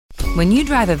When you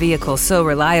drive a vehicle so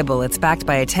reliable it's backed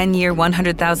by a 10-year,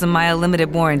 100,000-mile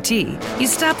limited warranty, you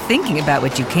stop thinking about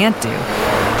what you can't do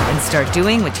and start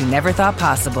doing what you never thought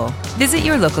possible. Visit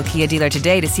your local Kia dealer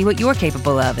today to see what you're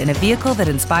capable of in a vehicle that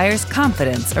inspires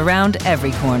confidence around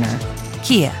every corner.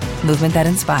 Kia, movement that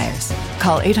inspires.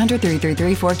 Call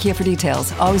 800-333-4KIA for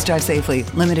details. Always drive safely.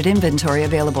 Limited inventory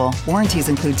available. Warranties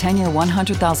include 10-year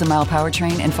 100,000-mile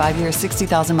powertrain and 5-year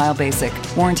 60,000-mile basic.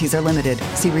 Warranties are limited.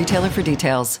 See retailer for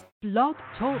details. Blog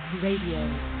Talk Radio.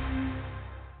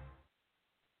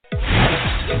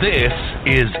 This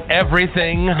is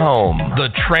Everything Home, the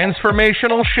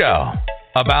transformational show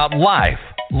about life,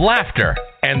 laughter,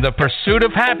 and the pursuit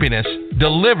of happiness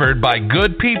delivered by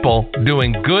good people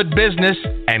doing good business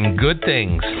and good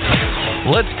things.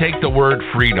 Let's take the word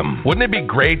freedom. Wouldn't it be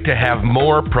great to have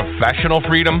more professional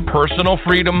freedom, personal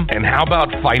freedom, and how about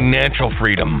financial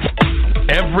freedom?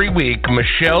 Every week,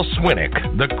 Michelle Swinnick,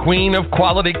 the queen of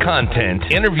quality content,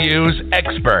 interviews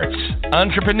experts,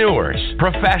 entrepreneurs,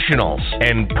 professionals,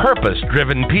 and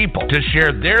purpose-driven people to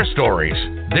share their stories,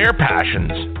 their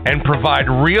passions, and provide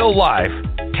real-life,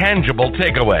 tangible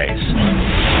takeaways.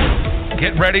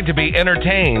 Get ready to be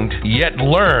entertained, yet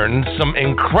learn some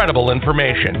incredible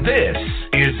information. This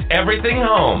is Everything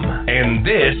Home, and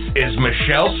this is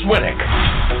Michelle Swinnick.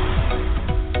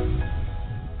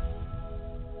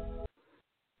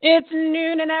 It's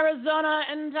noon in Arizona,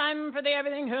 and time for the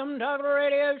Everything Home Talk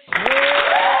Radio Show.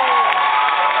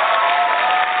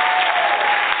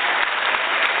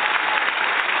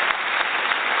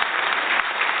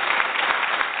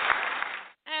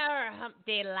 Our Hump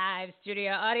Day Live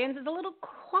studio audience is a little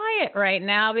quiet right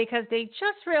now because they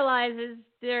just realized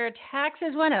their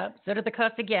taxes went up, so did the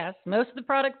cost of gas. Most of the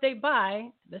products they buy,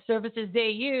 the services they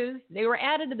use, they were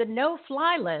added to the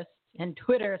no-fly list, and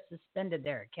Twitter suspended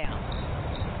their account.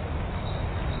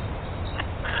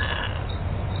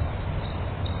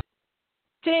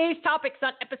 Today's topics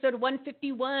on episode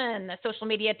 151, social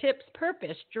media tips,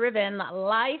 purpose-driven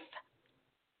life.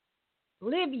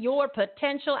 Live your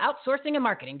potential, outsourcing and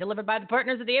marketing, delivered by the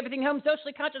partners of the Everything Home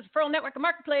Socially Conscious Referral Network and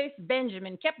Marketplace,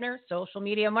 Benjamin Kepner, social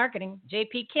media marketing,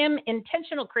 JP Kim,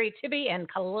 intentional creativity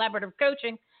and collaborative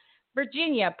coaching,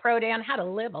 Virginia Prodan, how to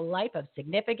live a life of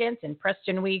significance, and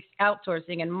Preston Weeks,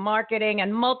 outsourcing and marketing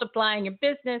and multiplying your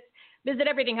business. Visit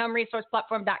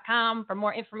everythinghomeresourceplatform.com for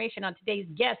more information on today's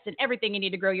guests and everything you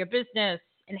need to grow your business,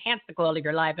 enhance the quality of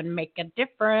your life, and make a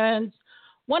difference.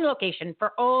 One location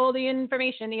for all the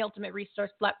information, the ultimate resource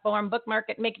platform. Bookmark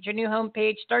it, make it your new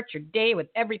homepage. Start your day with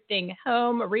Everything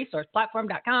Home,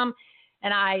 resourceplatform.com.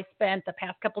 And I spent the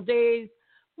past couple days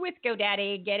with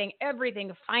GoDaddy getting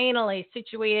everything finally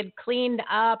situated, cleaned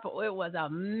up. It was a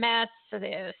mess.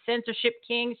 The censorship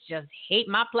kings just hate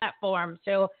my platform.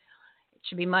 So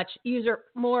should be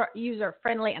more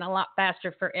user-friendly and a lot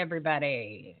faster for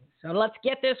everybody. So let's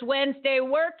get this Wednesday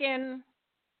working.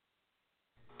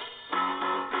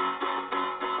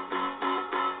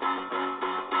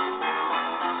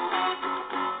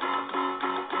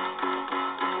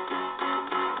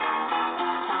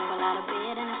 Tumble out of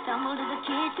bed and I stumble to the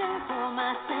kitchen, pour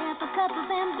myself a cup of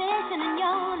ambition and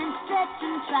yawn and stretch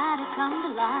and try to come to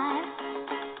life.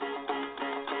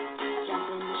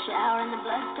 Shower and the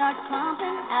blood starts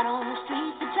pumping. Out on the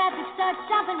street, the traffic starts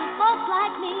jumping with folks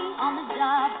like me on the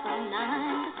job from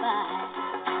 9 to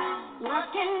 5.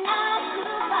 Working 9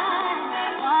 to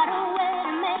 5. What a way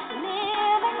to make a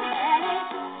living. Barely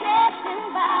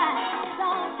getting by. It's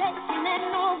all taking and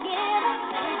no giving.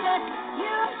 They just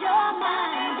use your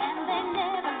mind and they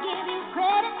never give you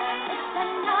credit. It's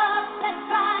enough to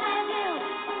drive you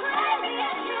crazy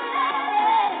if you let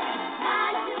it.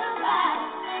 9 to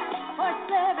 5. For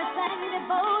service and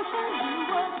devotion, you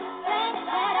would think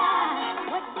that I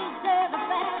would deserve a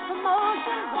fair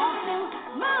promotion. Want to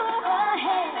move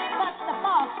ahead, but the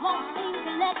boss won't seem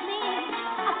to let me.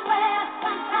 I swear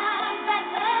sometimes that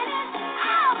man is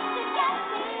out to get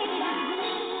me.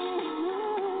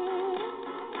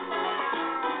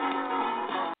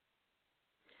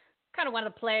 Kind of want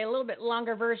to play a little bit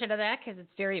longer version of that because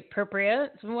it's very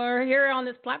appropriate. So we're here on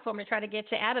this platform to try to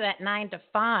get you out of that 9 to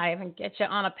 5 and get you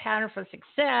on a pattern for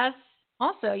success.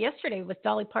 Also, yesterday was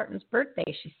Dolly Parton's birthday.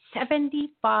 She's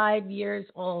 75 years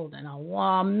old and an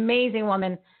amazing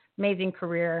woman, amazing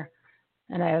career,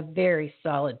 and a very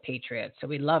solid patriot. So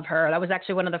we love her. That was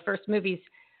actually one of the first movies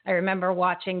I remember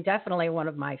watching, definitely one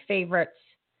of my favorites,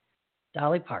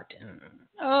 Dolly Parton.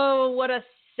 Oh, what a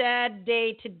sad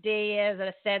day today is,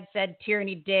 a sad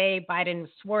tyranny day. Biden was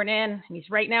sworn in, and he's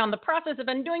right now in the process of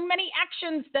undoing many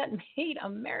actions that made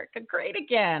America great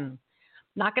again.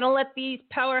 Not going to let these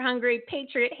power-hungry,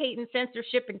 patriot-hating,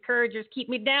 censorship encouragers keep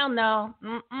me down, though.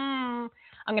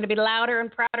 I'm going to be louder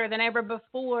and prouder than ever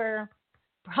before.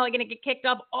 Probably going to get kicked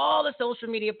off all the social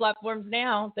media platforms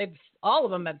now. All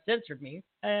of them have censored me.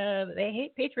 They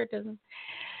hate patriotism.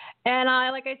 And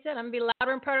like I said, I'm going to be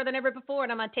louder and prouder than ever before,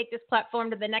 and I'm going to take this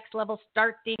platform to the next level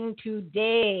starting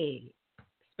today,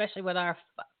 especially with our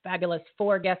fabulous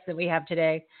 4 guests that we have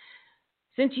today.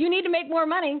 Since you need to make more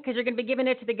money because you're going to be giving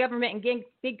it to the government and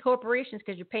big corporations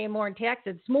because you're paying more in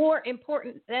taxes, it's more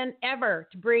important than ever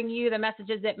to bring you the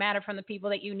messages that matter from the people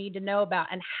that you need to know about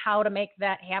and how to make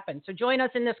that happen. So join us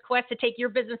in this quest to take your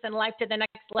business and life to the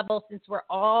next level since we're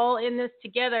all in this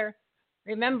together.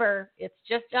 Remember, it's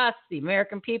just us, the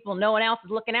American people. No one else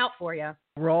is looking out for you.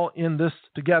 We're all in this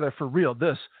together for real.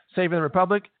 This, Saving the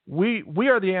Republic, we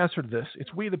are the answer to this.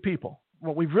 It's we the people.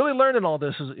 What we've really learned in all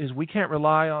this is we can't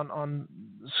rely on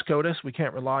SCOTUS. We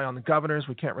can't rely on the governors.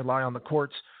 We can't rely on the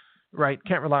courts, right?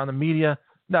 Can't rely on the media.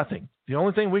 Nothing. The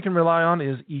only thing we can rely on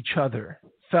is each other.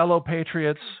 Fellow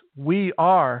patriots, we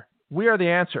are the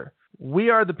answer.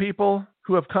 We are the people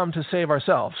who have come to save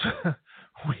ourselves.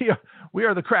 We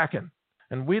are the Kraken.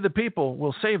 And we, the people,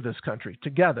 will save this country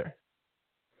together.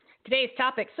 Today's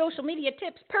topic, social media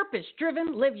tips,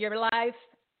 purpose-driven, live your life,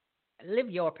 live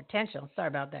your potential. Sorry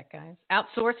about that, guys.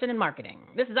 Outsourcing and marketing.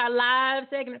 This is our live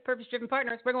segment of Purpose-Driven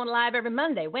Partners. We're going live every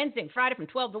Monday, Wednesday, and Friday from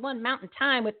 12 to 1 Mountain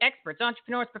Time with experts,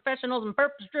 entrepreneurs, professionals, and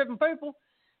purpose-driven people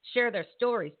share their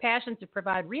stories, passions to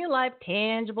provide real-life,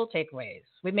 tangible takeaways.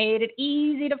 We made it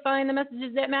easy to find the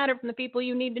messages that matter from the people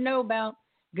you need to know about.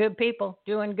 Good people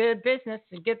doing good business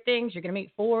and good things. You're going to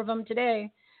meet 4 of them today.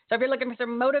 So if you're looking for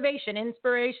some motivation,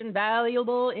 inspiration,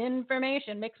 valuable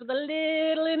information mixed with a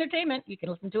little entertainment, you can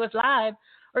listen to us live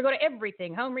or go to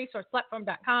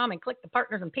everythinghomeresourceplatform.com and click the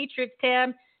Partners and Patriots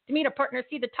tab to meet our partners,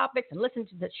 see the topics, and listen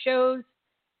to the shows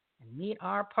and meet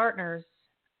our partners.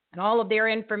 And all of their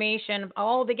information,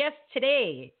 all the guests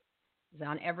today is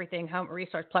on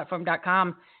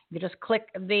everythinghomeresourceplatform.com. You just click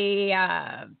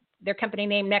their company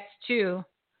name next to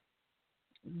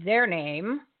their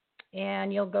name,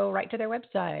 and you'll go right to their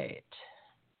website.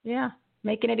 Yeah,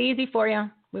 making it easy for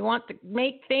you. We want to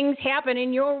make things happen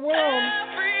in your world.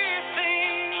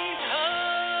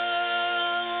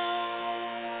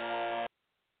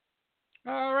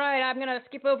 All right, I'm going to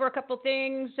skip over a couple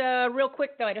things real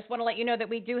quick, though. I just want to let you know that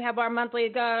we do have our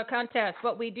monthly contest.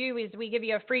 What we do is we give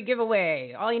you a free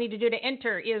giveaway. All you need to do to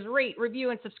enter is rate, review,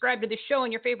 and subscribe to the show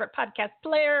in your favorite podcast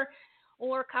player,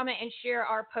 or comment and share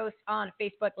our posts on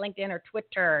Facebook, LinkedIn, or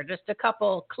Twitter. Just a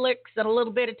couple clicks and a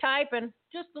little bit of typing.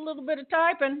 Just a little bit of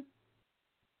typing.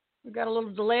 We've got a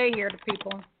little delay here to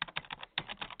people.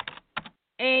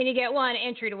 And you get 1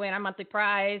 entry to win our monthly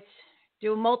prize.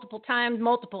 Do multiple times,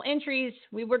 multiple entries.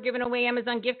 We were giving away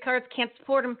Amazon gift cards. Can't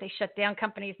support them. They shut down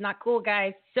companies. Not cool,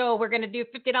 guys. So we're going to do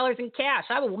 $50 in cash.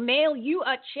 I will mail you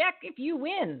a check if you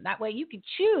win. That way you can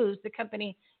choose the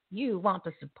company you want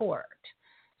to support.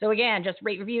 So again, just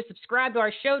rate, review, subscribe to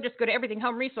our show. Just go to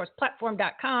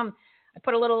everythinghomeresourceplatform.com. I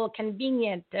put a little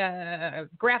convenient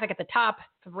graphic at the top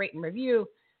for rate and review,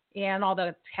 and all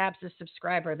the tabs to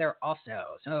subscribe are there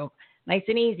also. So nice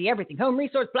and easy,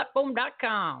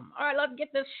 everythinghomeresourceplatform.com. All right, let's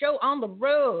get this show on the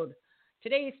road.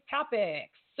 Today's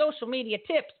topic, social media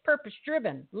tips,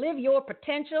 purpose-driven, live your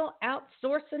potential,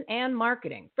 outsourcing, and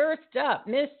marketing. First up,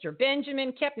 Mr.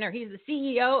 Benjamin Kepner. He's the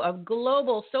CEO of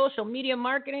Global Social Media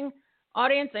Marketing.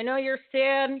 Audience, I know you're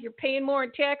sad, you're paying more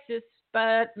in taxes,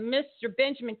 but Mr.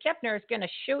 Benjamin Kepner is going to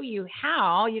show you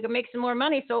how you can make some more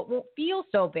money so it won't feel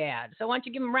so bad. So why don't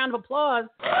you give him a round of applause?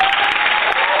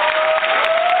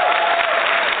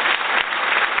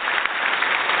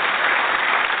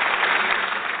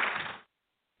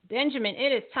 Benjamin,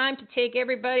 it is time to take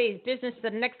everybody's business to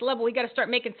the next level. We got to start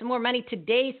making some more money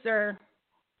today, sir.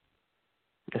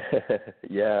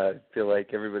 Yeah, I feel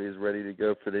like everybody's ready to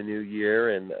go for the new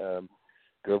year and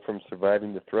go from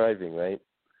surviving to thriving, right?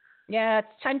 Yeah, it's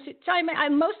time to time.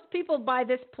 Most people by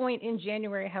this point in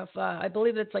January have, I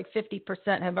believe it's like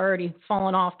 50% have already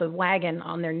fallen off the wagon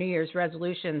on their New Year's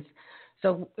resolutions.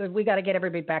 So we got to get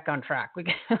everybody back on track.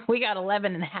 We got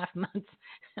 11 and a half months,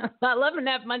 11 and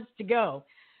a half months to go.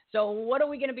 So what are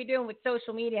we going to be doing with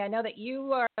social media? I know that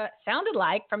you sounded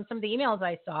like from some of the emails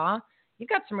I saw, you've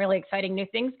got some really exciting new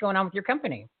things going on with your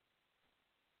company.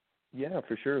 Yeah,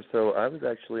 for sure. So I was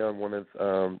actually on one of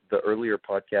the earlier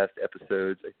podcast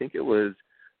episodes. I think it was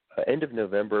end of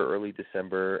November, early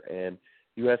December, and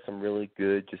you asked some really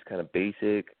good, just kind of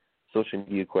basic social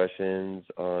media questions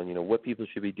on, you know, what people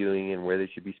should be doing and where they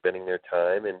should be spending their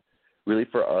time. And really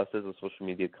for us as a social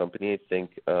media company, I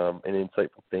think an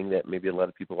insightful thing that maybe a lot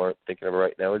of people aren't thinking of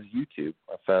right now is YouTube.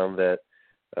 I found that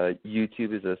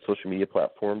YouTube is a social media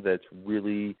platform that's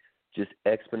really just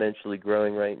exponentially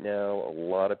growing right now. A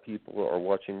lot of people are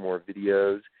watching more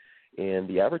videos, and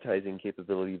the advertising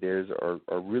capability there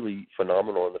are really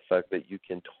phenomenal in the fact that you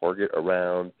can target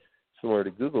around, similar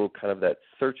to Google, kind of that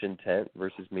search intent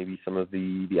versus maybe some of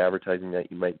the advertising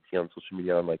that you might see on social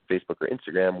media on like Facebook or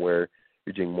Instagram, where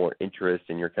you're doing more interest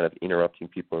and you're kind of interrupting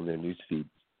people in their news feeds.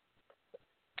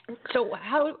 So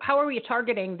how are we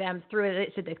targeting them through?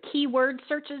 Is it the keyword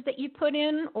searches that you put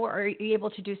in, or are you able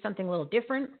to do something a little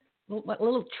different? What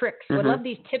little tricks? I love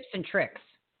these tips and tricks.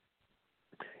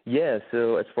 Yeah,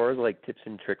 so as far as like tips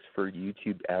and tricks for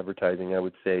YouTube advertising, I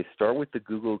would say start with the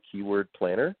Google Keyword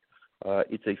Planner.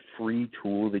 It's a free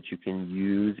tool that you can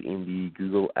use in the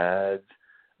Google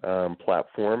Ads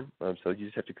platform. So you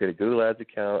just have to create a Google Ads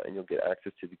account and you'll get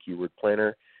access to the Keyword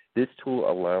Planner. This tool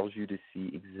allows you to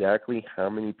see exactly how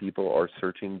many people are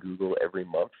searching Google every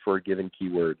month for a given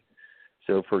keyword.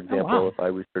 So, for example, if I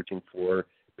was searching for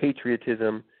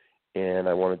patriotism and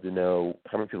I wanted to know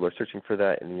how many people are searching for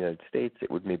that in the United States,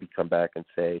 it would maybe come back and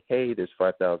say, hey, there's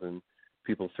 5,000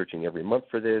 people searching every month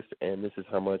for this, and this is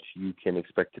how much you can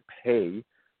expect to pay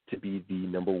to be the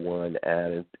number one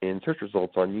ad in search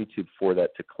results on YouTube for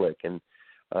that to click. And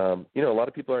a lot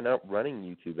of people are not running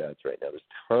YouTube ads right now. There's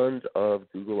tons of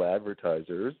Google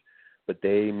advertisers, but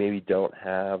they maybe don't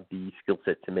have the skill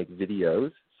set to make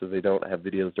videos, so they don't have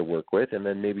videos to work with. And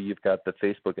then maybe you've got the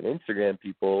Facebook and Instagram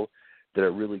people that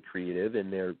are really creative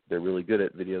and they're really good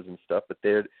at videos and stuff, but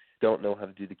they don't know how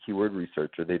to do the keyword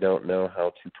research, or they don't know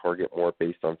how to target more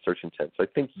based on search intent. So I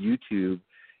think YouTube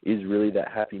is really that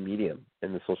happy medium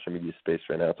in the social media space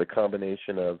right now. It's a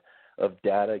combination of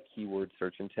data, keyword,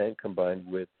 search intent combined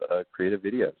with creative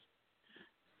videos.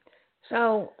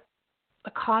 So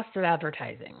the cost of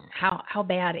advertising, how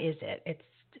bad is it? It's,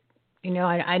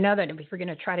 I know that if we're going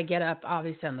to try to get up,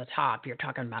 obviously on the top, you're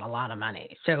talking about a lot of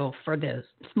money. So for the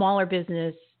smaller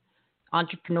business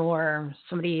entrepreneur,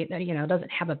 somebody that, doesn't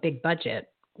have a big budget,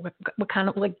 what kind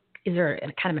of, like, is there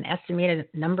kind of an estimated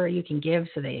number you can give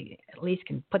so they at least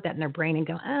can put that in their brain and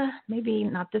go, maybe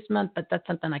not this month, but that's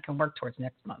something I can work towards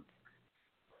next month?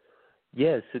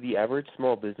 Yeah, so the average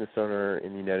small business owner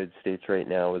in the United States right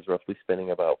now is roughly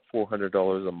spending about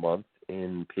 $400 a month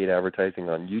in paid advertising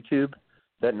on YouTube.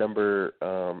 That number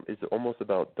is almost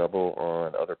about double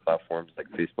on other platforms like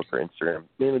Facebook or Instagram,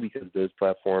 mainly because those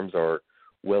platforms are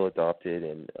well adopted,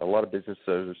 and a lot of business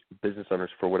owners,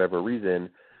 for whatever reason,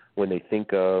 when they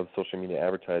think of social media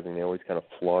advertising, they always kind of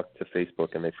flock to Facebook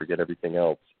and they forget everything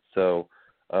else. So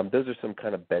those are some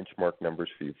kind of benchmark numbers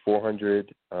for you: $400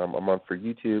 a month for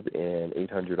YouTube and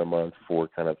 $800 a month for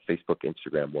kind of Facebook,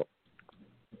 Instagram.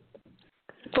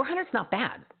 $400 is not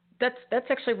bad. That's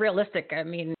actually realistic. I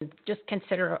mean, just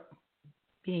consider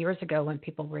years ago when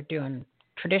people were doing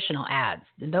traditional ads,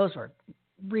 and those were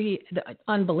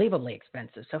unbelievably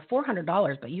expensive. So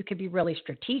 $400, but you could be really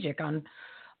strategic on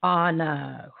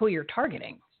who you're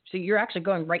targeting. So you're actually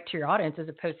going right to your audience, as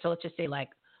opposed to, let's just say, like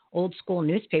old school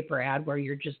newspaper ad where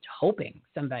you're just hoping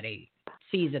somebody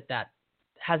sees that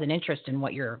has an interest in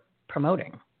what you're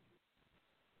promoting.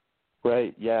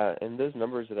 Right, yeah, and those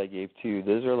numbers that I gave too,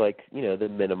 those are like, the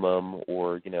minimum,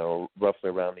 or, roughly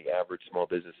around the average small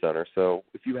business owner. So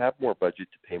if you have more budget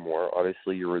to pay more,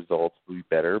 obviously your results will be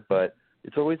better, but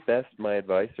it's always best, my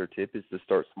advice or tip is to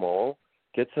start small,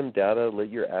 get some data, let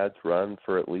your ads run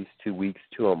for at least 2 weeks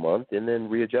to a month, and then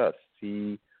readjust.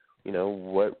 See,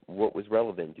 what was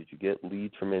relevant. Did you get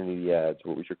leads from any of the ads?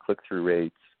 What was your click-through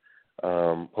rates?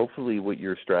 Hopefully what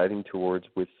you're striving towards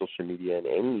with social media and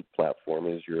any platform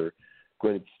is you're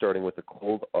going to be starting with a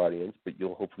cold audience, but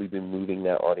you'll hopefully be moving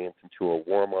that audience into a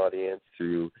warm audience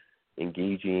through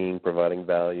engaging, providing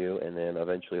value, and then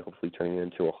eventually hopefully turning it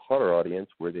into a hotter audience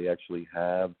where they actually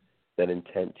have that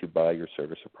intent to buy your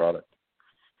service or product.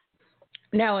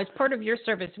 Now, as part of your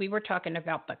service, we were talking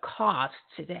about the costs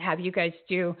to have you guys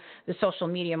do the social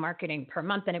media marketing per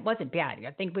month, and it wasn't bad.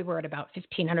 I think we were at about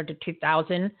 $1,500 to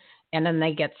 $2,000, and then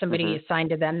they get somebody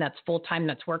assigned to them that's full-time,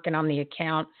 that's working on the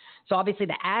account. So obviously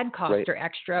the ad costs are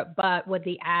extra, but would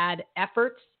the ad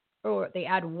efforts or the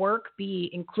ad work be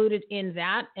included in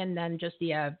that? And then just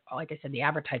the, like I said, the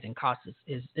advertising cost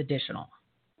is additional.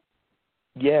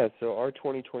 Yeah, so our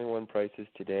 2021 prices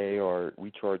today are,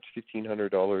 we charge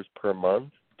 $1,500 per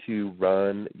month to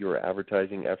run your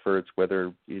advertising efforts,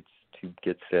 whether it's to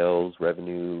get sales,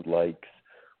 revenue, likes,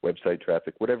 website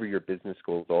traffic, whatever your business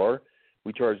goals are.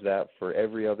 We charge that for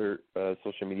every other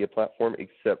social media platform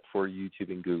except for YouTube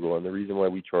and Google. And the reason why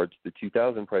we charge the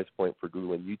 $2,000 price point for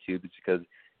Google and YouTube is because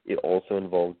it also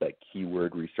involves that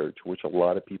keyword research, which a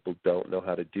lot of people don't know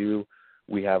how to do.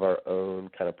 We have our own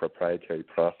kind of proprietary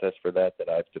process for that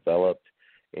I've developed,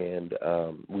 And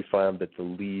we find that the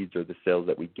leads or the sales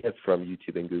that we get from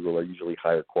YouTube and Google are usually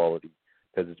higher quality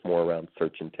because it's more around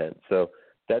search intent. So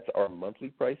that's our monthly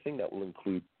pricing. That will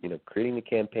include, creating the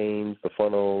campaigns, the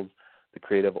funnels, the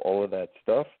creative, all of that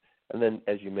stuff. And then,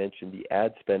 as you mentioned, the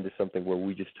ad spend is something where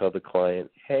we just tell the client,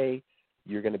 hey,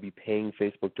 you're going to be paying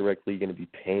Facebook directly, you're going to be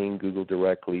paying Google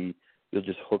directly. You'll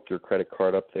just hook your credit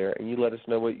card up there, and you let us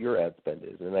know what your ad spend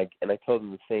is. And I tell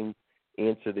them the same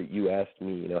answer that you asked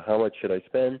me. How much should I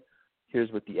spend?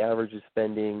 Here's what the average is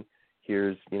spending.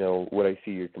 Here's, what I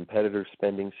see your competitors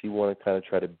spending. So you want to kind of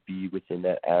try to be within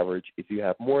that average. If you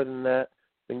have more than that,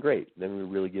 then great. Then we're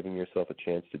really giving yourself a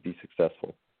chance to be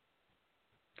successful.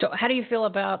 So how do you feel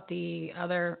about the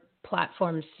other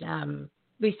platforms, at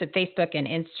least at Facebook and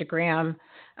Instagram?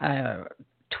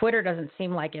 Twitter doesn't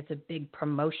seem like it's a big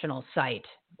promotional site.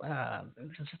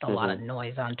 There's just a lot of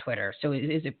noise on Twitter. So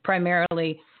is it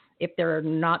primarily, if they're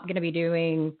not going to be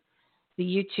doing the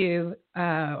YouTube,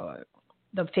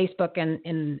 the Facebook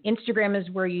and Instagram is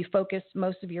where you focus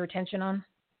most of your attention on?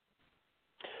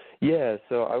 Yeah,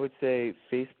 so I would say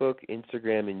Facebook,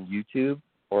 Instagram, and YouTube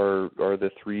are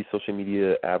the three social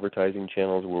media advertising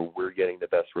channels where we're getting the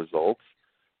best results.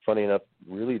 Funny enough,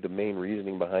 really the main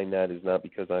reasoning behind that is not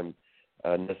because I'm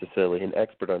necessarily an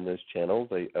expert on those channels.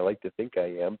 I like to think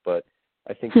I am, but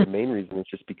I think the main reason is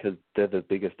just because they're the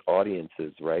biggest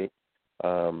audiences, right?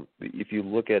 If you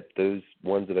look at those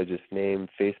ones that I just named,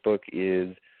 Facebook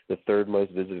is the third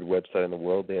most visited website in the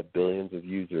world. They have billions of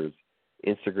users.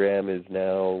 Instagram is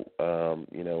now,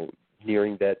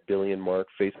 nearing that billion mark.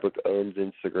 Facebook owns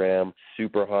Instagram,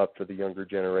 super hot for the younger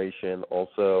generation,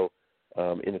 also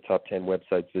in the top 10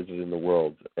 websites visited in the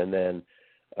world. And then,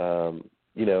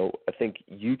 I think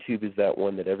YouTube is that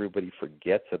one that everybody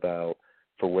forgets about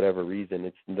for whatever reason.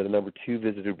 It's the number 2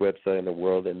 visited website in the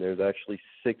world, and there's actually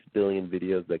 6 billion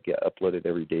videos that get uploaded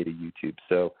every day to YouTube.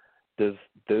 So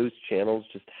those channels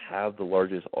just have the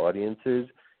largest audiences,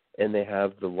 and they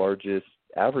have the largest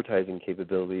advertising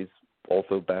capabilities,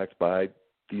 also backed by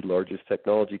the largest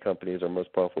technology companies or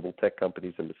most profitable tech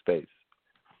companies in the space.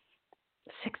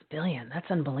 6 billion. That's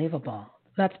unbelievable.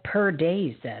 That's per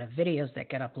day set of videos that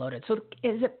get uploaded. So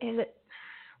is it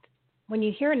when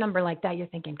you hear a number like that, you're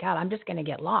thinking, God, I'm just going to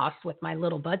get lost with my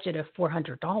little budget of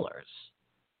 $400.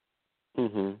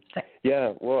 Mm-hmm.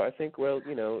 Yeah, well, I think,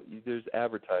 there's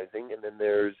advertising, and then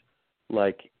there's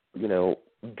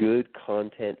good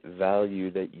content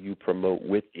value that you promote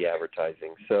with the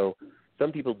advertising. So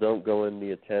some people don't go in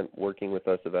the attempt working with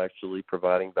us of actually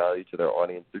providing value to their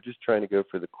audience. They're just trying to go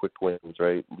for the quick wins,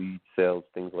 right? Lead sales,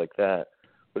 things like that.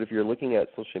 But if you're looking at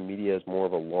social media as more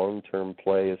of a long-term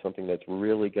play, as something that's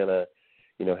really going to,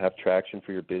 have traction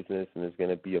for your business and is going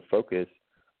to be a focus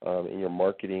in your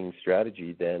marketing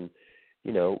strategy, then,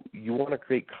 you want to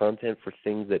create content for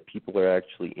things that people are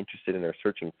actually interested in or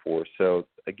searching for. So,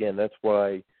 again, that's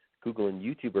why Google and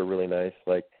YouTube are really nice.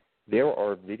 Like, there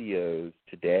are videos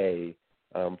today.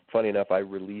 Funny enough, I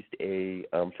released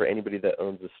for anybody that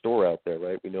owns a store out there,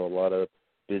 right? We know a lot of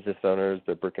business owners,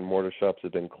 their brick and mortar shops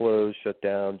have been closed, shut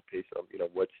down, based on,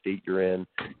 what state you're in.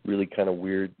 Really kind of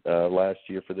weird last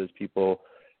year for those people.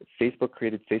 Facebook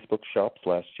created Facebook Shops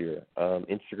last year.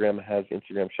 Instagram has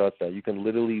Instagram Shops now. You can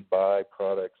literally buy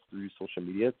products through social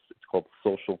media. It's called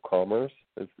social commerce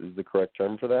is the correct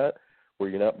term for that,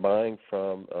 where you're not buying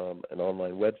from an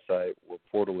online website or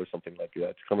portal or something like that.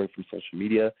 It's coming from social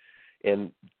media.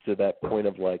 And to that point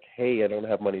of hey, I don't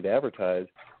have money to advertise,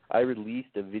 I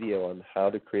released a video on how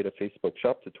to create a Facebook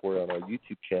Shop tutorial on our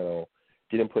YouTube channel.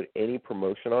 Didn't put any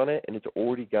promotion on it, and it's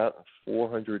already gotten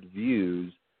 400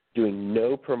 views doing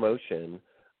no promotion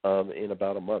in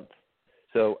about a month.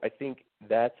 So I think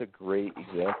that's a great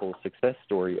example, success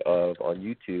story of on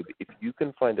YouTube. If you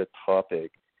can find a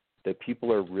topic that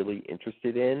people are really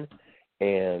interested in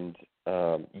and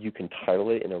you can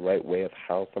title it in the right way of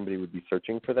how somebody would be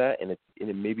searching for that, and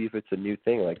maybe if it's a new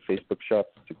thing like Facebook Shops,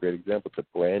 it's a great example. It's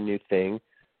a brand new thing.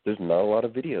 There's not a lot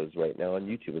of videos right now on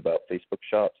YouTube about Facebook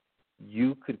Shops.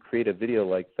 You could create a video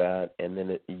like that, and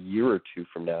then a year or two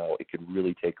from now, it could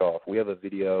really take off. We have a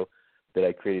video that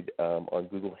I created on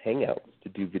Google Hangouts to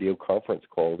do video conference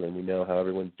calls, and we know how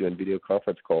everyone's doing video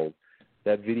conference calls.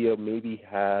 That video maybe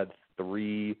had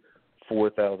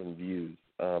 4,000 views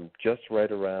just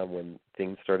right around when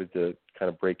things started to kind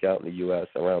of break out in the U.S.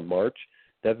 around March.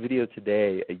 That video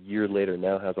today, a year later,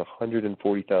 now has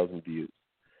 140,000 views.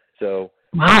 So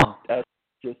wow, that's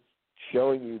just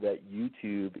showing you that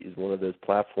YouTube is one of those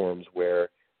platforms where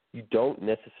you don't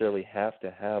necessarily have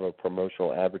to have a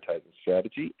promotional advertising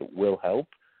strategy. It will help.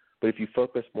 But if you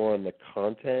focus more on the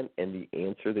content and the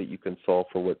answer that you can solve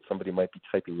for what somebody might be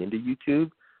typing into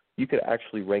YouTube, you could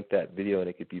actually rank that video and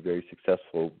it could be very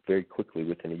successful very quickly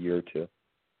within a year or two.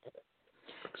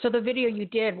 So the video you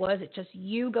did, was it just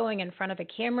you going in front of a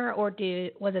camera, or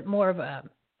was it more of a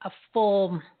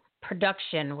full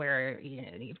production where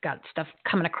you've got stuff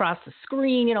coming across the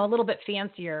screen, a little bit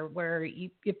fancier, where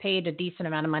you paid a decent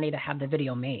amount of money to have the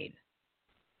video made?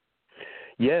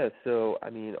 Yeah, so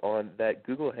on that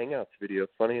Google Hangouts video,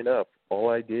 funny enough,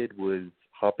 all I did was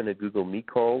hop in a Google Meet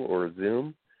call or a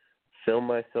Zoom, film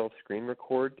myself, screen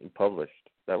record, and published.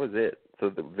 That was it. So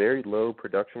the very low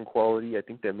production quality, I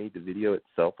think that made the video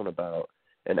itself in about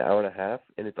an hour and a half,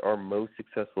 and it's our most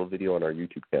successful video on our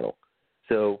YouTube channel.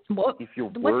 So if you're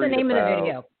worried what's the name about, of the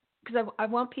video? Because I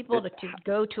want people to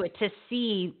go to it to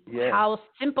see how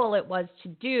simple it was to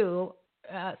do,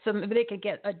 so maybe they could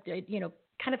get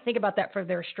kind of think about that for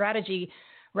their strategy,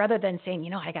 rather than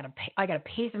saying, I gotta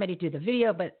pay somebody to do the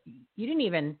video, but you didn't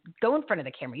even go in front of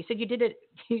the camera. You said you did it.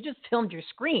 You just filmed your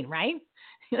screen, right?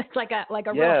 It's like a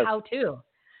real how-to.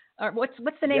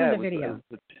 What's the name of the video?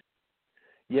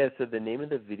 So the name of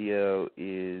the video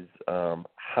is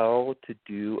How to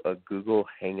Do a Google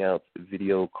Hangouts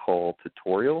Video Call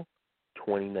Tutorial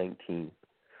 2019.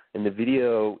 And the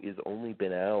video has only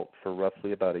been out for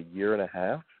roughly about a year and a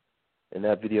half, and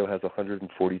that video has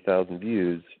 140,000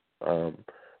 views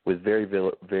with very,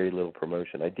 very little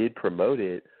promotion. I did promote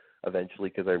it eventually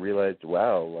because I realized,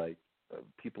 wow,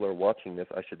 people are watching this,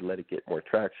 I should let it get more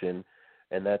traction.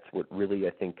 And that's what really, I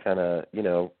think, kind of,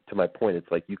 to my point,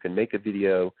 it's like you can make a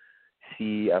video,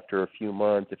 see after a few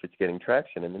months if it's getting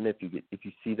traction, and then if you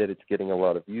see that it's getting a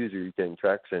lot of views or you're getting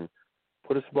traction,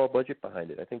 put a small budget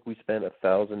behind it. I think we spent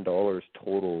 $1,000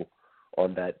 total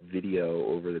on that video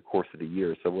over the course of the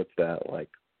year. So what's that, like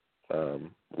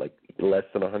less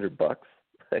than $100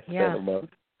 I spent a month.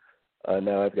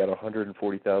 Now I've got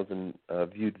 140,000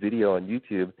 viewed video on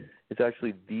YouTube. It's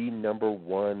actually the number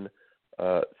one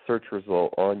search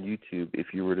result on YouTube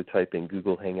if you were to type in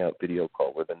Google Hangout video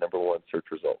call. We're the number one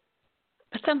search result.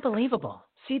 That's unbelievable.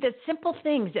 See, the simple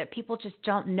things that people just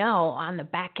don't know on the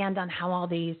back end on how all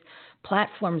these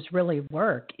platforms really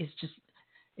work is just,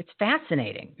 it's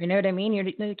fascinating. You know what I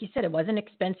mean? Like you said, it wasn't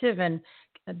expensive, and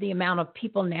the amount of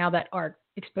people now that are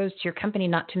exposed to your company,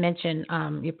 not to mention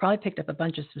you probably picked up a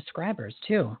bunch of subscribers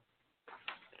too.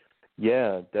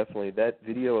 Yeah, definitely. That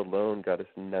video alone got us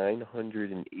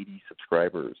 980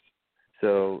 subscribers.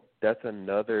 So that's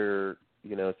another,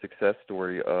 success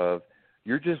story of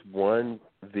you're just one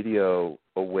video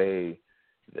away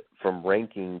from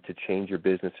ranking to change your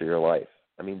business or your life.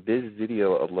 I mean, this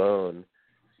video alone,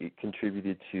 it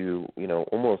contributed to,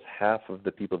 almost half of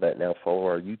the people that now follow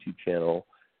our YouTube channel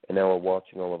and now are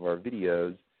watching all of our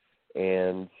videos.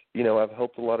 And, I've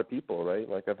helped a lot of people, right?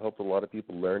 Like I've helped a lot of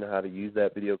people learn how to use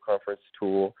that video conference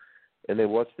tool, and they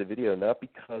watch the video not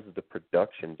because of the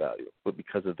production value, but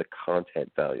because of the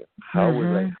content value. How was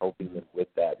I helping them with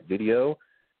that video?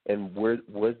 And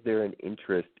was there an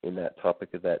interest in that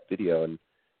topic of that video? And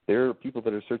there are people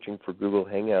that are searching for Google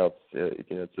Hangouts.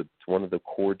 It's one of the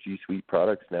core G Suite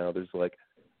products now. There's like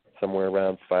somewhere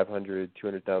around 500,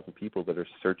 200,000 people that are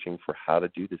searching for how to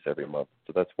do this every month.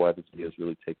 So that's why this video has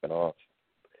really taken off.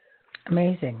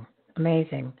 Amazing.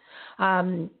 Benjamin,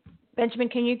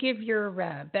 can you give your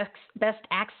best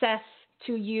access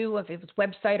to you, if it's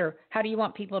website, or how do you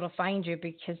want people to find you?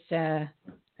 Because,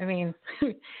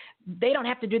 they don't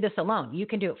have to do this alone. You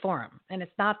can do it for them, and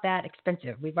it's not that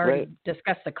expensive. We've already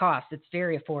discussed the cost. It's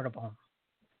very affordable.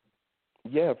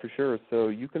 Yeah, for sure. So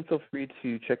you can feel free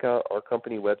to check out our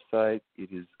company website. It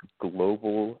is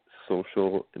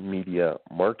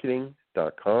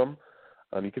globalsocialmediamarketing.com.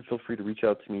 You can feel free to reach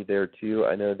out to me there too.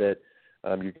 I know that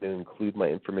you're going to include my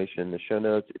information in the show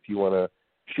notes. If you want to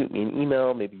shoot me an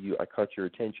email, maybe I caught your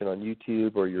attention on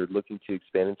YouTube, or you're looking to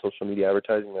expand in social media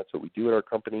advertising, that's what we do at our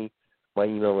company. My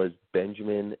email is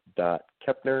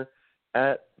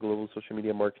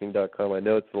benjamin.kepner@globalsocialmediamarketing.com. I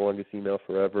know it's the longest email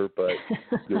forever, but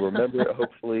you'll remember it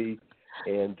hopefully.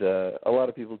 And a lot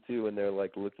of people too, when they're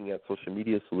like looking at social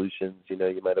media solutions,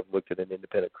 you might have looked at an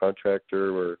independent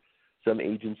contractor or some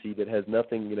agency that has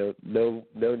nothing, no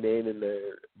name in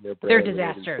their brand. They're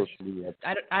disasters.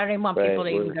 I don't even want people to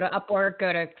even go to Upwork,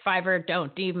 go to Fiverr.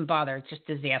 Don't even bother. It's just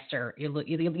disaster. You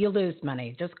lose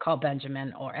money. Just call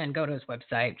Benjamin and go to his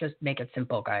website. Just make it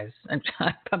simple, guys. That's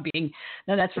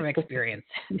from experience.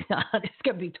 It's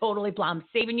going to be totally blah. I'm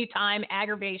saving you time,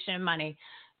 aggravation, money.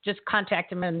 Just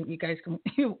contact him, and you guys can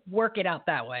work it out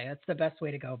that way. That's the best way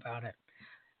to go about it.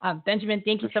 Benjamin,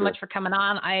 thank you so much for coming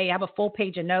on. I have a full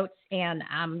page of notes, and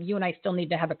you and I still need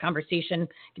to have a conversation.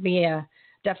 Give me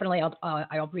definitely.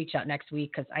 I'll reach out next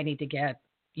week because I need to get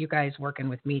you guys working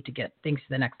with me to get things to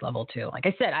the next level too. Like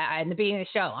I said, in the beginning of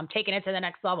the show, I'm taking it to the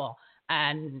next level.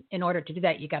 And in order to do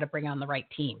that, you got to bring on the right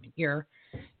team. You're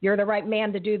the right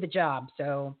man to do the job.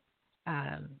 So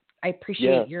I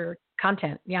appreciate your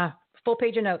content. Yeah. Full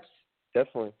page of notes.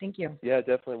 Definitely. Thank you. Yeah,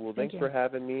 definitely. Well, thanks for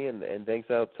having me, and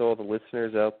thanks out to all the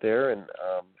listeners out there, and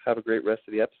have a great rest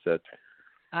of the episode.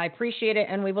 I appreciate it,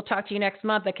 and we will talk to you next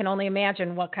month. I can only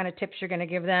imagine what kind of tips you're going to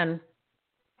give then.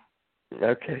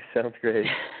 Okay, sounds great.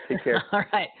 Take care. All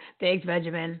right. Thanks,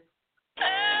 Benjamin.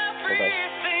 Bye-bye.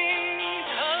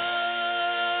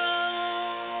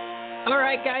 All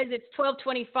right, guys, it's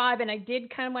 12:25, and I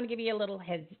did kind of want to give you a little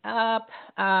heads up.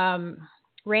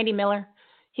 Randy Miller,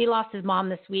 he lost his mom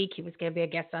this week. He was going to be a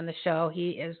guest on the show.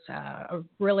 He is a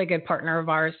really good partner of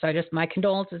ours, so my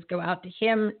condolences go out to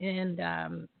him, and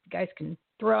you guys can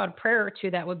throw out a prayer or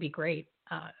two. That would be great.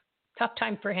 Tough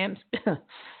time for him.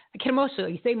 I get emotional.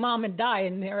 You say mom and die,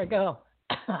 and there I go.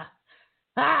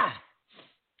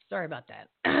 Sorry about that.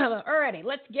 Alrighty,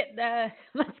 let's get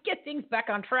things back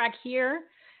on track here.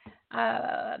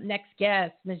 Next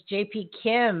guest, Ms. JP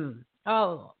Kim.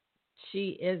 Oh,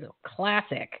 she is a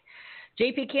classic.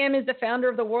 JP Kim is the founder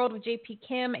of The World with JP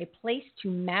Kim, a place to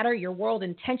matter your world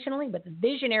intentionally with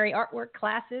visionary artwork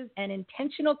classes and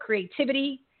intentional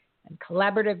creativity and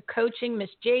collaborative coaching. Ms.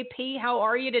 JP, how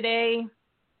are you today?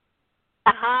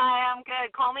 Hi, I'm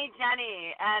good. Call me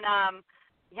Jenny. And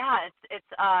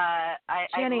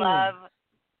Jenny. I love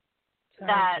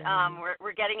that Jenny.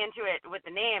 we're getting into it with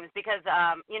the names because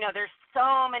there's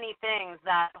so many things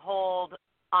that hold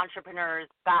entrepreneurs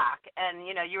back. And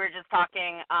you were just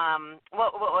talking.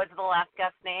 What was the last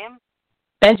guest's name?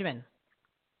 Benjamin.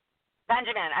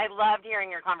 I loved hearing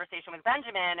your conversation with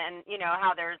Benjamin, and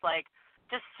how there's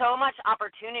just so much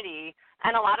opportunity,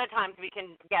 and a lot of times we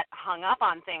can get hung up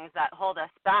on things that hold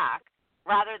us back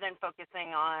rather than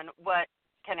focusing on what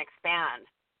can expand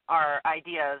our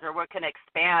ideas or what can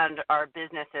expand our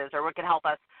businesses or what can help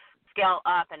us scale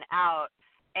up and out.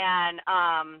 And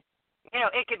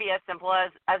it could be as simple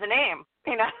as a name,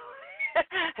 not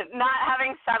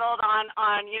having settled on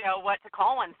what to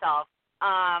call oneself,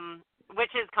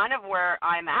 which is kind of where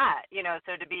I'm at,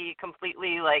 so to be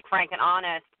completely frank and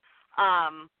honest,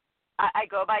 I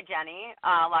go by Jenny.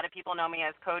 A lot of people know me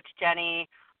as Coach Jenny.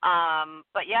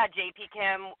 But yeah, JP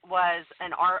Kim was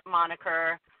an art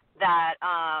moniker that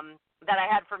I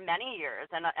had for many years,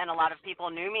 and a lot of people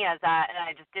knew me as that, and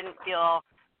I just didn't feel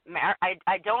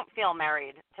I don't feel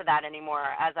married to that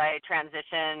anymore as I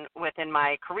transition within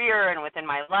my career and within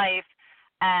my life.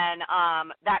 And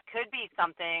that could be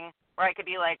something where I could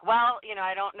be like, well,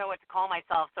 I don't know what to call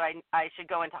myself, so I should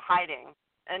go into hiding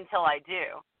until I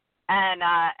do. And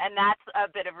that's a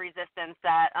bit of resistance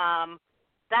that I'm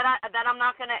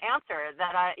not going to answer,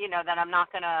 that I'm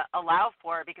not going to allow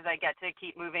for, because I get to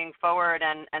keep moving forward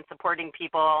and supporting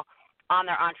people on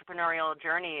their entrepreneurial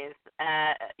journeys,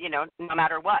 no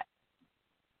matter what.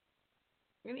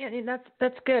 Yeah,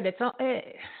 that's good.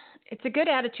 It's a good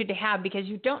attitude to have, because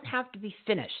you don't have to be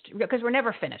finished, because we're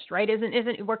never finished, right?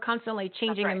 Isn't we're constantly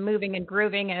changing and moving and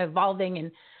grooving and evolving,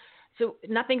 and so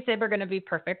nothing's ever going to be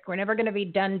perfect. We're never going to be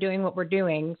done doing what we're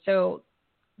doing. So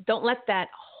don't let that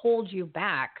hold you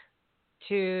back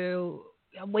to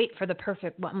wait for the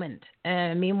perfect moment.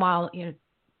 And meanwhile,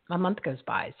 a month goes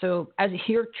by. So as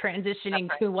you're transitioning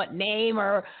to what name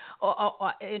or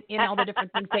in all the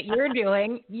different things that you're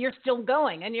doing, you're still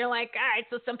going. And you're like, all right,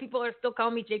 so some people are still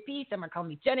calling me JP, some are calling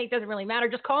me Jenny. It doesn't really matter.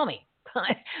 Just call me.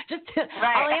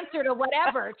 I'll answer to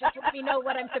whatever. Just let me know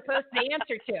what I'm supposed to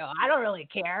answer to. I don't really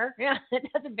care. Yeah, it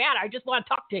doesn't matter. I just want to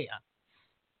talk to you.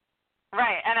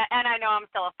 Right, and I know I'm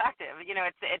still effective.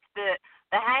 It's the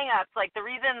hang-ups, the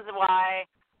reasons why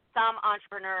some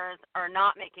entrepreneurs are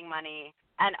not making money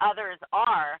and others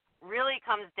are, really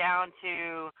comes down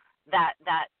to that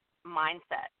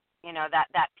mindset.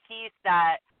 That piece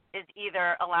that is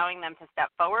either allowing them to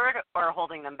step forward or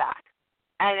holding them back.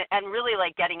 And really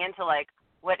getting into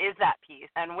what is that piece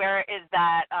and where is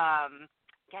that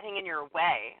getting in your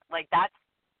way? That's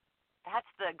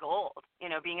the gold,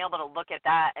 being able to look at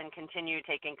that and continue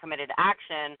taking committed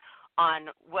action on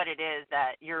what it is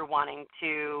that you're wanting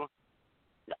to,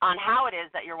 on how it is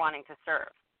that you're wanting to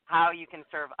serve, how you can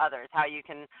serve others, how you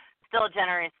can still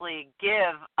generously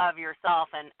give of yourself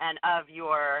and of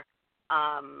your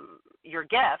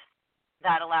gifts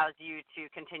that allows you to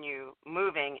continue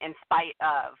moving in spite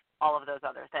of all of those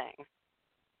other things.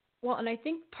 Well, and I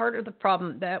think part of the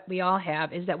problem that we all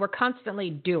have is that we're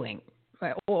constantly doing,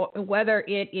 right? Or whether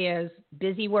it is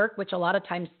busy work, which a lot of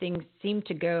times things seem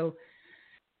to go,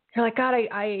 you're like, God,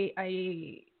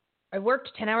 I worked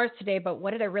 10 hours today, but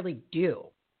what did I really do?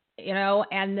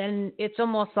 and then it's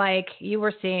almost like you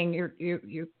were saying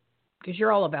because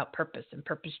you're all about purpose and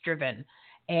purpose driven,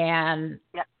 and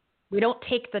we don't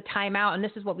take the time out. And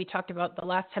this is what we talked about the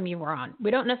last time you were on.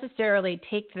 We don't necessarily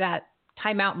take that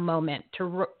time out moment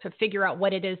to figure out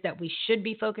what it is that we should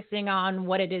be focusing on,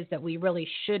 what it is that we really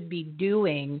should be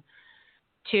doing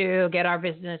to get our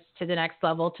business to the next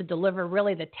level, to deliver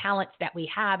really the talents that we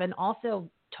have, and also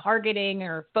targeting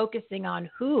or focusing on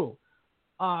who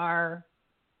our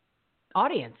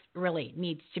audience really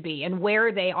needs to be and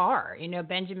where they are.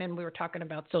 Benjamin, we were talking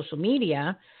about social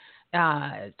media.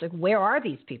 It's like, where are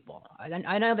these people?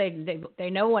 I know they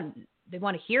know what they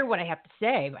want to hear, what I have to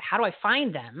say, but how do I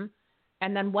find them?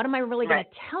 And then what am I really going to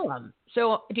tell them?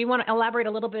 So do you want to elaborate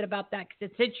a little bit about that?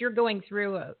 Because since you're going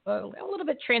through a little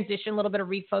bit transition, a little bit of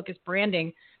refocus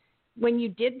branding, when you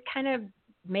did kind of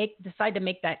decide to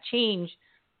make that change,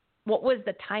 what was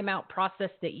the timeout process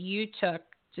that you took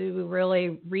to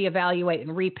really reevaluate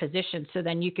and reposition so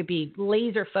then you could be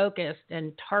laser focused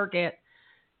and target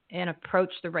and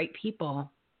approach the right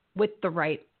people with the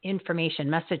right information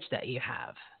message that you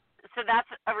have? So that's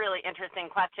a really interesting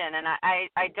question, and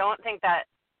I don't think that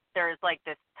there's like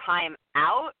this time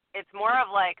out. It's more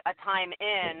of like a time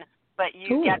in, but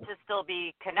you get to still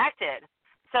be connected.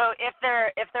 So if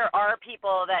there are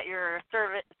people that you're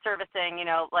servicing,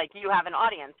 like you have an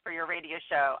audience for your radio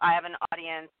show, I have an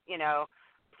audience,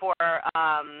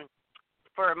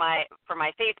 for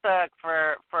my Facebook,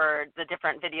 for the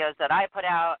different videos that I put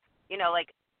out,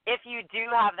 like if you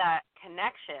do have that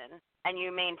connection and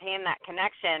you maintain that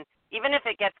connection, even if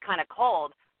it gets kind of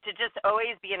cold, to just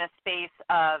always be in a space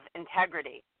of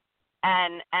integrity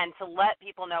and to let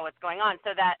people know what's going on,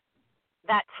 so that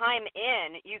time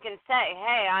in, you can say,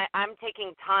 hey, I'm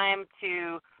taking time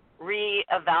to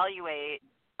reevaluate,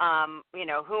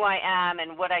 who I am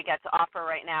and what I get to offer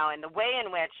right now and the way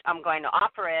in which I'm going to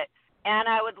offer it. And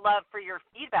I would love for your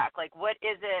feedback. Like, what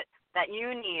is it that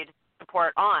you need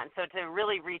support on? So to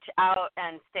really reach out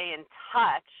and stay in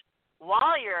touch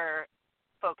while you're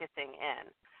focusing in.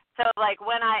 So like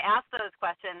when I ask those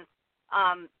questions,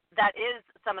 that is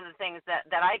some of the things that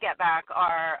I get back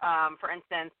are, for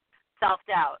instance,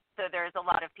 self-doubt. So there's a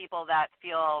lot of people that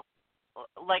feel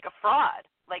like a fraud.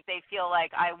 Like they feel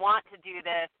like I want to do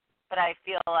this, but I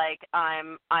feel like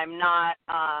I'm not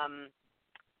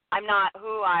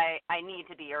who I need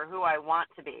to be or who I want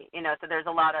to be. So there's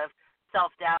a lot of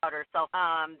self-doubt or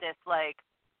this like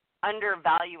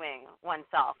undervaluing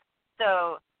oneself.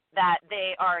 So that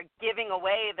they are giving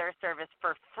away their service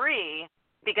for free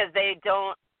because they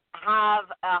don't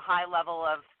have a high level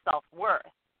of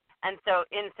self-worth. And so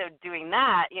in so doing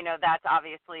that, that's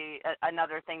obviously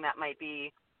another thing that might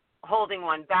be holding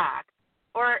one back.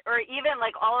 Or even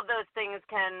like all of those things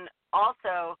can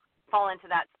also fall into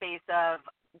that space of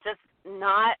just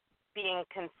not being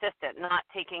consistent, not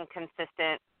taking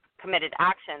consistent, committed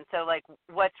action. So like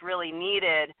what's really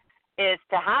needed is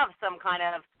to have some kind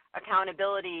of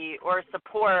accountability or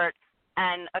support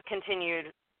and a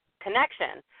continued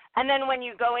connection. And then when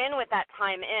you go in with that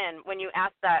time in, when you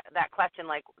ask that question,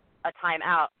 like a time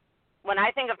out, when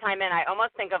I think of time in, I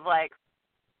almost think of like,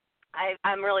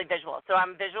 I'm really visual. So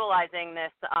I'm visualizing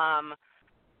this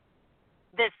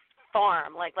this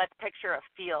farm, like let's picture a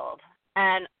field.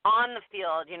 And on the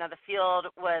field, the field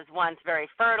was once very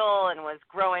fertile and was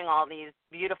growing all these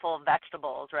beautiful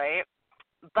vegetables, right?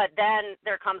 But then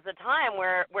there comes a time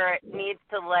where it needs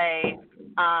to lay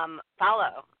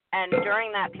fallow, and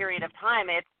during that period of time,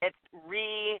 it's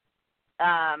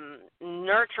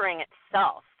nurturing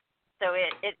itself. So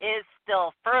it is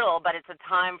still fertile, but it's a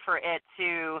time for it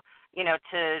to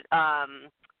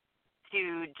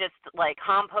just like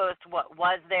compost what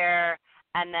was there,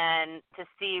 and then to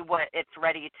see what it's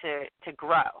ready to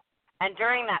grow. And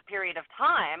during that period of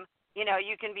time,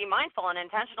 you can be mindful and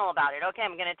intentional about it. Okay,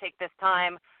 I'm going to take this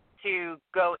time to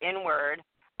go inward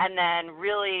and then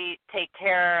really take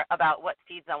care about what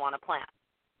seeds I want to plant.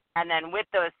 And then with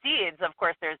those seeds, of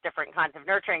course, there's different kinds of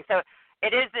nurturing. So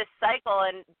it is this cycle,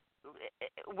 and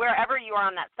wherever you are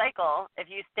on that cycle, if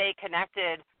you stay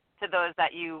connected to those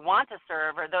that you want to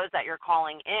serve or those that you're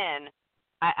calling in,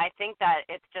 I think that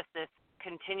it's just this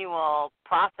continual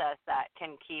process that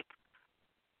can keep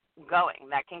going,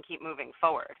 that can keep moving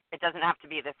forward. It doesn't have to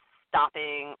be this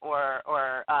stopping or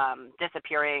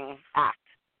disappearing act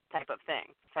type of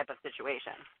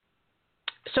situation.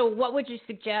 So what would you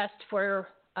suggest for,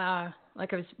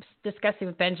 like I was discussing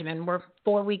with Benjamin, we're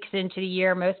 4 weeks into the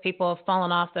year. Most people have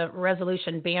fallen off the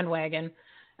resolution bandwagon,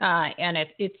 and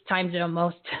it's time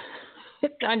to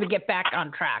it's time to get back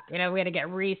on track. We got to get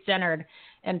re-centered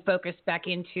and focus back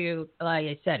into, like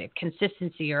I said, a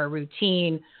consistency or a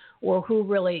routine or who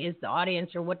really is the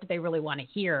audience, or what do they really want to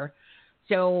hear.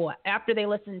 So after they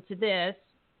listen to this,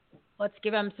 let's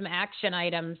give them some action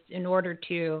items in order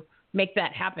to make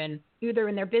that happen, either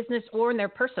in their business or in their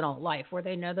personal life, where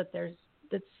they know that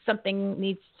something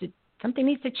needs to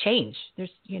change. There's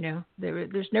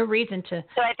no reason to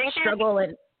struggle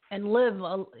and live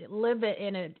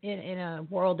in a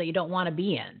world that you don't want to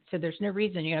be in. So there's no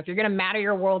reason, if you're going to matter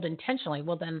your world intentionally,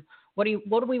 well then what do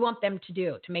we want them to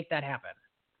do to make that happen?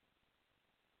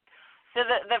 So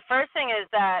the first thing is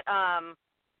that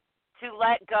to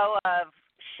let go of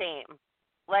shame.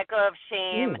 Let go of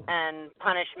shame and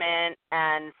punishment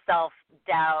and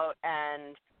self-doubt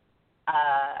and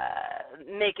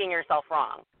making yourself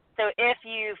wrong. So if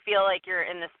you feel like you're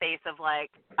in the space of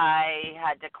like, I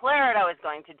had declared I was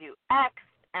going to do X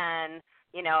and,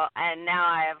 and now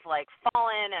I have like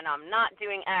fallen and I'm not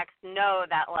doing X, know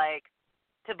that like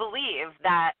to believe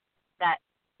that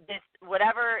this,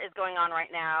 whatever is going on right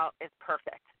now is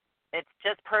perfect. It's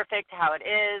just perfect how it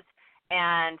is.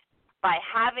 And by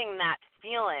having that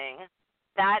feeling,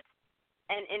 that's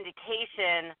an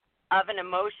indication of an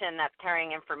emotion that's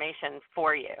carrying information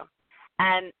for you.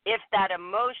 And if that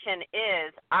emotion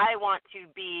is, I want to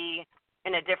be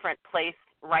in a different place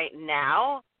right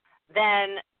now,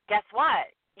 then guess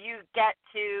what? You get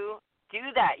to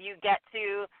do that. You get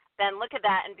to then look at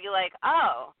that and be like,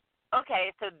 oh,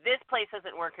 okay, so this place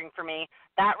isn't working for me.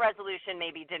 That resolution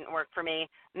maybe didn't work for me.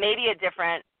 Maybe a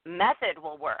different method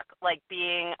will work, like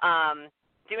doing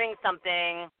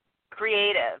something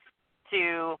creative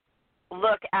to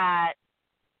look at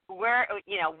where,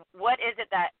 what is it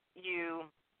that you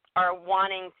are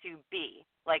wanting to be?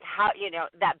 Like how,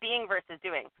 that being versus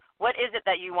doing. What is it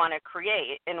that you want to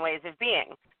create in ways of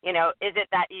being? Is it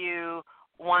that you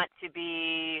want to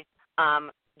be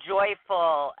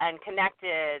joyful and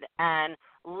connected and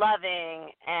loving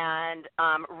and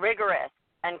rigorous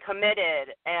and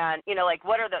committed? And,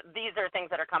 what are these are things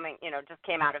that are coming, just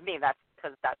came out of me. That's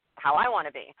because that's how I want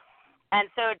to be. And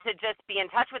so to just be in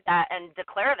touch with that and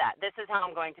declare that this is how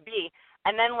I'm going to be,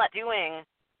 and then let doing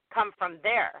come from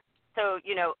there. So,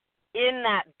 in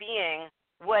that being,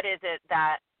 what is it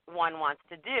that one wants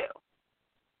to do?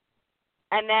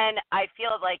 And then I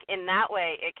feel like in that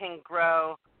way it can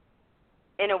grow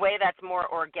in a way that's more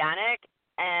organic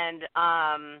and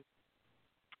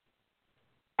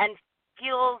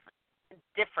feels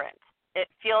different. It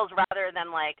feels rather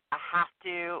than like a have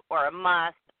to or a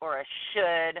must or a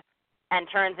should, and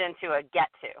turns into a get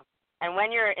to. And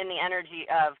when you're in the energy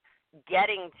of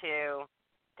getting to,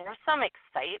 there's some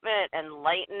excitement and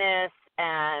lightness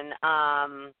and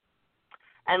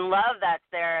love that's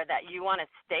there that you want to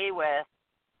stay with,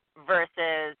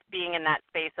 versus being in that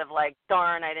space of like,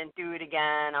 darn, I didn't do it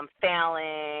again, I'm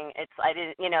failing. It's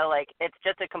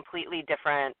just a completely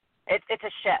different, it's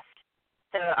a shift.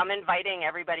 So I'm inviting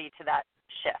everybody to that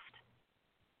shift.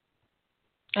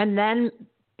 And then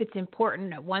it's important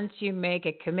that once you make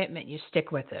a commitment, you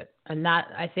stick with it. And that,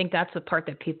 I think that's the part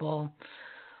that people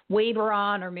waver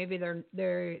on, or maybe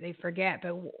they forget.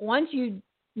 But once you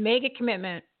make a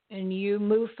commitment and you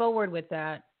move forward with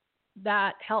that,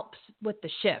 that helps with the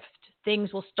shift.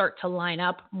 Things will start to line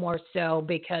up more so,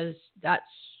 because that's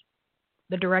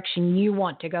the direction you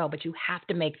want to go, but you have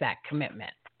to make that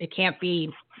commitment. It can't be,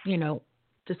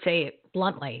 to say it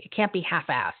bluntly, it can't be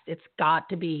half-assed.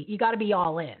 You got to be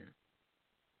all in.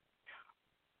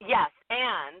 Yes,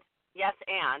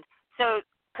 and so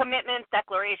commitments,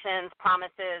 declarations,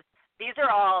 promises, these are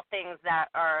all things that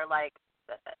are like,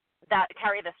 that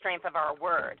carry the strength of our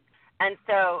word. And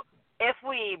so if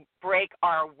we break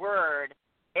our word,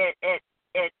 it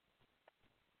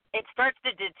starts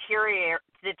to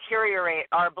deteriorate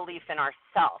our belief in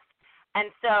ourselves. And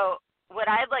so what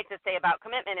I'd like to say about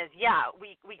commitment is,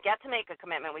 we get to make a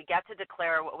commitment. We get to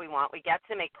declare what we want. We get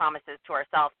to make promises to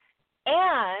ourselves.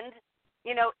 And,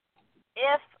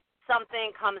 if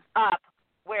something comes up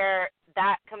where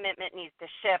that commitment needs to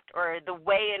shift, or the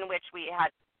way in which we had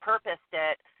purposed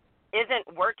it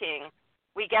isn't working,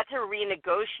 we get to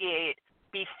renegotiate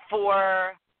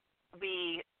before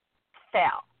we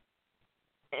fail,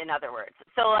 in other words.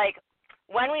 So, like,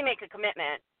 when we make a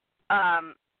commitment,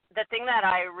 the thing that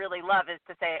I really love is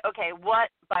to say, okay, what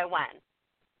by when?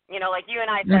 Like you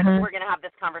and I said, we're going to have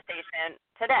this conversation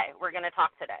today. We're going to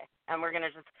talk today, and we're going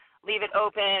to just leave it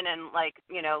open and, like,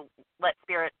 let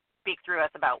Spirit speak through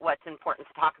us about what's important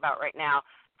to talk about right now.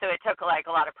 So it took, like,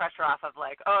 a lot of pressure off of,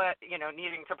 like,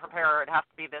 needing to prepare, or it has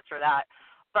to be this or that.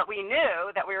 But we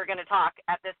knew that we were going to talk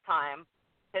at this time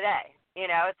today,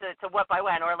 so what by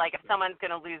when, or like if someone's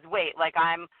going to lose weight, like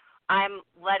I'm I'm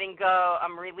letting go,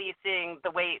 I'm releasing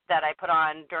the weight that I put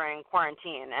on during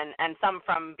quarantine and some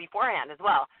from beforehand as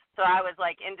well. So I was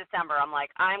like, in December, I'm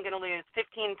like, I'm going to lose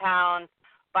 15 pounds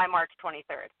by March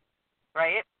 23rd,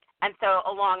 right? And so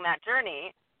along that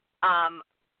journey,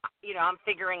 you know, I'm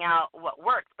figuring out what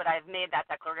works, but I've made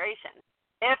that declaration.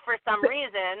 If for some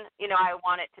reason, you know, I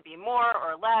want it to be more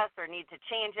or less or need to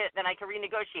change it, then I can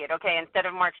renegotiate. Okay, instead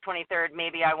of March 23rd,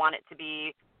 maybe I want it to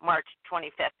be March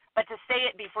 25th. But to say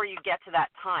it before you get to that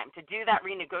time, to do that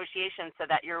renegotiation so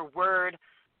that your word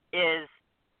is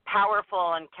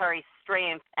powerful and carries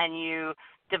strength and you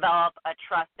develop a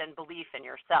trust and belief in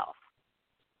yourself.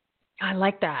 I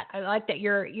like that. I like that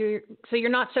you're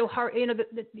not so hard, you know,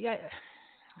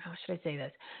 how should I say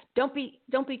this? Don't beat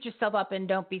yourself up and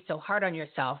don't be so hard on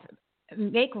yourself.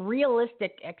 Make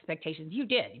realistic expectations. You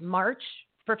did. March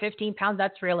for 15 pounds,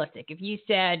 that's realistic. If you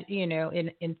said, you know,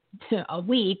 in a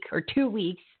week or 2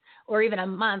 weeks or even a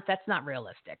month, that's not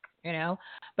realistic, you know.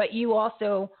 But you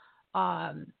also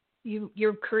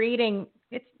you're creating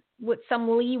it with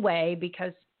some leeway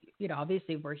because, you know,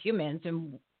 obviously we're humans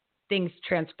and things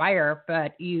transpire,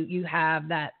 but you have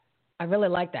that. I really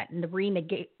like that. And the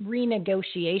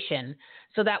renegotiation.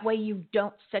 So that way you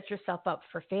don't set yourself up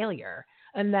for failure.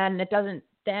 And then it doesn't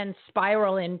then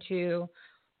spiral into,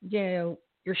 you know,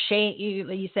 your shame.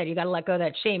 You said you got to let go of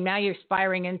that shame. Now you're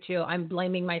spiraling into, I'm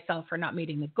blaming myself for not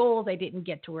meeting the goals. I didn't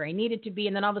get to where I needed to be.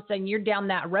 And then all of a sudden you're down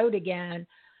that road again.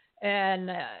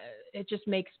 And it just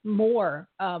makes more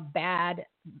bad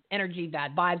energy,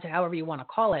 bad vibes, however you want to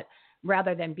call it,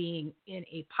 rather than being in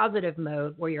a positive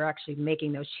mode where you're actually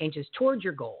making those changes towards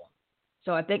your goal.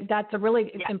 So I think that's a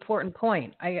really important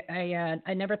point. I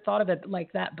never thought of it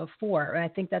like that before. And I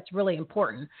think that's really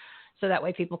important. So that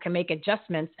way people can make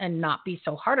adjustments and not be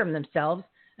so hard on themselves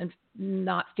and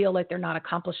not feel like they're not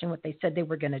accomplishing what they said they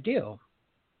were going to do.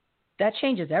 That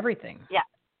changes everything. Yeah.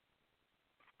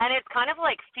 And it's kind of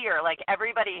like fear. Like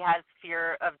everybody has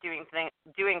fear of doing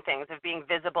things, of being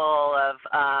visible, of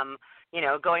you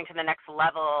know, going to the next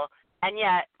level. And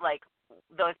yet, like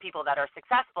those people that are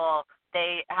successful,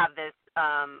 they have this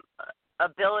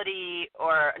ability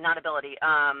or not ability,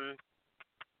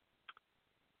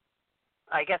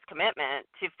 I guess commitment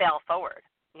to fail forward.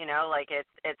 You know, like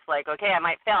it's like, okay, I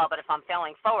might fail, but if I'm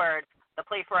failing forward, the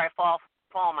place where I fall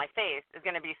on my face is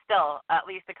going to be still at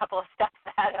least a couple of steps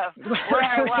ahead of where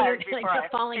I was before I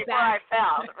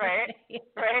failed, right?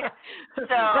 Right.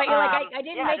 So, right, you're like, I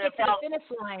didn't make it to the finish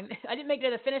line. I didn't make it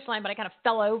to the finish line, but I kind of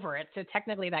fell over it. So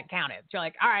technically that counted. So you're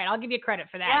like, all right, I'll give you credit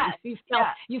for that. Yes,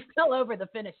 you fell over the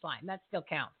finish line. That still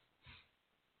counts.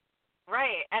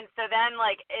 Right. And so then,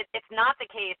 like, it's not the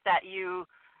case that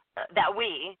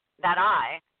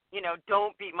I, you know,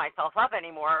 don't beat myself up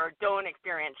anymore or don't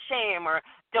experience shame or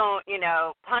don't, you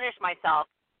know, punish myself.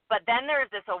 But then there's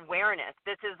this awareness.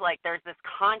 This is like there's this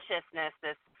consciousness,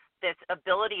 this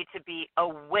ability to be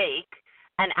awake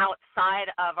and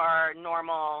outside of our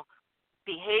normal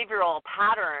behavioral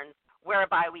patterns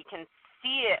whereby we can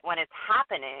see it when it's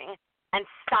happening and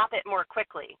stop it more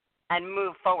quickly and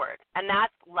move forward. And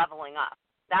that's leveling up.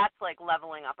 That's like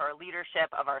leveling up our leadership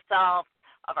of ourselves,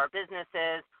 of our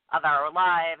businesses, of our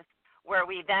lives, where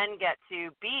we then get to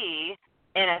be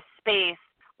in a space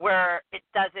where it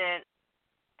doesn't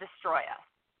destroy us,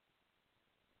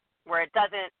 where it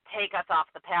doesn't take us off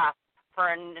the path for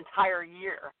an entire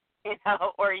year, you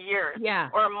know, or years,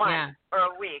 or a month, or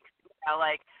a week, you know,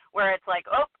 like where it's like,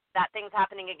 oh, that thing's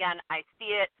happening again. I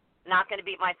see it, not going to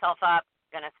beat myself up,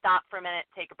 going to stop for a minute,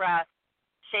 take a breath,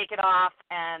 shake it off,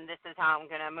 and this is how I'm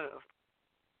going to move.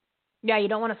 Yeah, you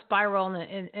don't want to spiral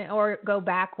or go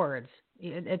backwards.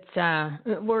 It's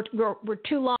we're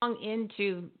too long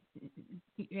into,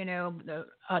 you know,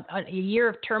 a year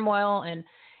of turmoil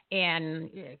and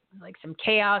like some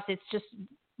chaos. It's just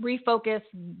refocus,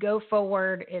 go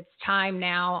forward. It's time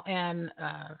now, and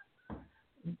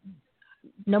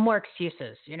no more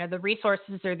excuses. You know, the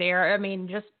resources are there. I mean,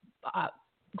 just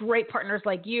great partners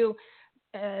like you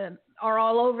are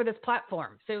all over this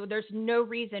platform. So there's no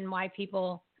reason why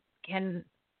people can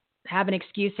have an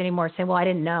excuse anymore saying, well, I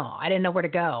didn't know where to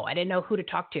go. I didn't know who to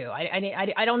talk to.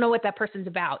 I don't know what that person's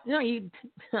about. No, you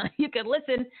could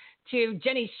listen to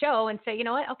Jenny's show and say, you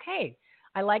know what? Okay,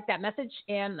 I like that message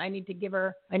and I need to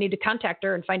contact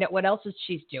her and find out what else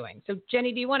she's doing. So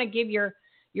Jenny, do you want to give your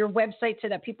website so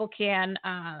that people can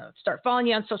start following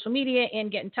you on social media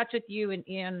and get in touch with you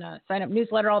and sign up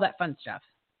newsletter, all that fun stuff?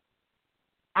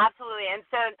 Absolutely. And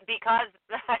so because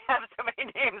I have so many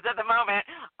names at the moment,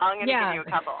 I'm going to give you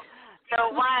a couple. So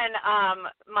one,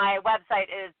 my website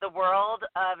is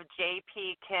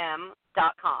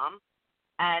theworldofjpkim.com.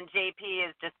 and JP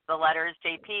is just the letters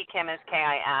JP, Kim is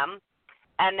Kim.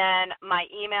 And then my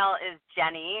email is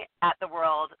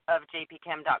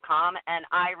jenny@theworldofjpkim.com, and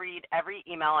I read every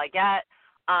email I get.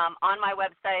 On my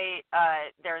website,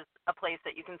 there's a place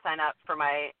that you can sign up for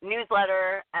my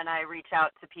newsletter, and I reach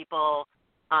out to people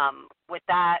with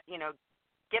that,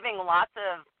 giving lots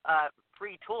of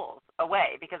free tools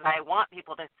away because I want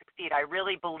people to succeed. I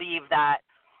really believe that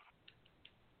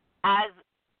as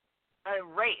a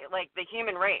race, like the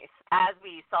human race, as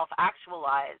we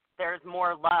self-actualize, there's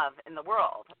more love in the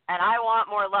world. And I want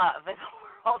more love in the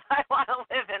world. I want to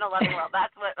live in a loving world.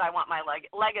 That's what I want my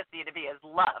legacy to be, is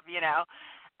love,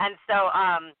 And so,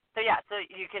 so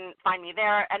you can find me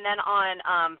there. And then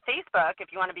on Facebook, if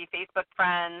you want to be Facebook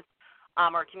friends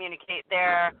or communicate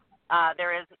there,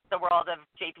 there is the World of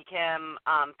JP Kim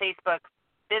Facebook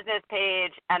business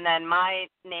page. And then my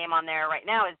name on there right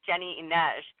now is Jenny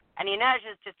Inej. And Inej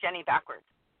is just Jenny backwards.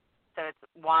 So it's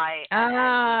Y. Okay.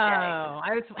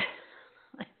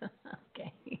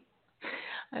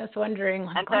 I was wondering.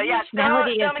 And so, so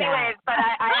many ways. But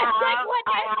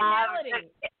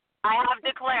I have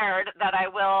declared that I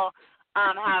will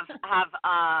have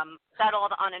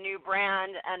settled on a new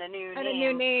brand and a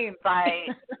new name by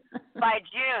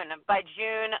June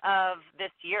of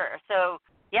this year. So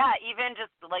even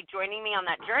just like joining me on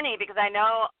that journey, because I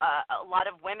know a lot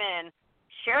of women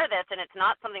share this, and it's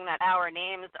not something that our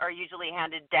names are usually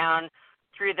handed down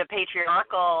through the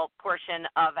patriarchal portion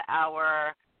of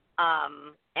our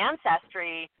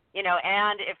ancestry,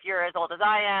 and if you're as old as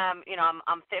I am,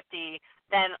 I'm 50,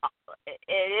 then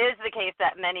it is the case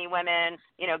that many women,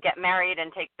 get married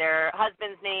and take their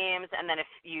husband's names, and then if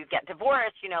you get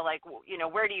divorced,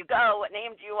 where do you go? What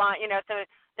name do you want? So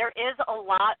there is a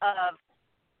lot of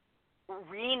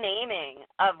renaming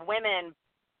of women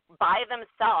by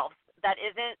themselves that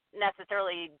isn't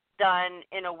necessarily done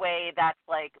in a way that's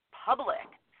like public.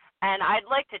 And I'd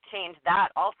like to change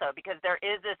that also, because there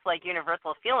is this like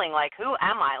universal feeling like, who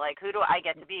am I? Like, who do I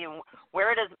get to be? And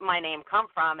where does my name come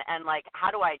from? And like, how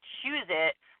do I choose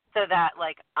it so that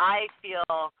like I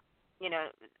feel,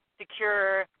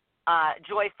 secure,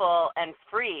 joyful, and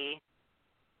free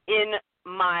in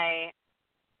my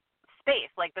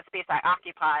space, like the space I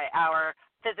occupy, our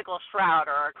physical shroud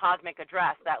or our cosmic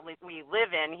address that we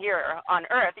live in here on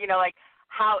Earth. Like,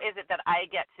 how is it that I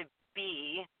get to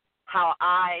be how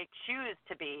I choose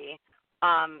to be,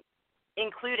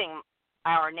 including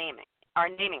our naming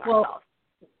ourselves.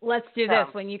 Let's do this.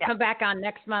 When you come back on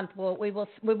next month, we will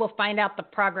find out the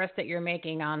progress that you're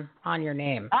making on your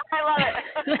name. I love it.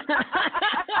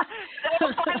 So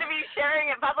fun to be sharing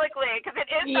it publicly, because it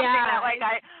is something that like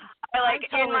I totally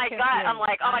in my gut, I'm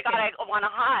like, oh my God, I want to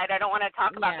hide. I don't want to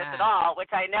talk about this at all,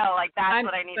 which I know, like, that's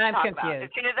what I need to talk about. As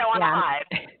soon as I want to hide.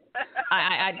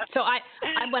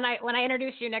 When I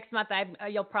introduce you next month,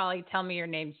 you'll probably tell me your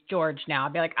name's George now.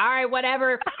 I'll be like, all right,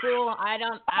 whatever, cool. I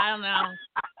don't know.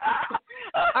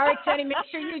 All right, Jenny, make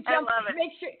sure you jump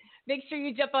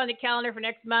on the calendar for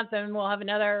next month, and we'll have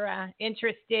another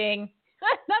interesting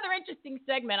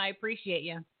segment. I appreciate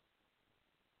you.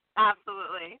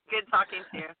 Absolutely. Good talking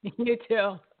to you. You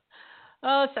too.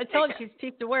 Oh, so I told you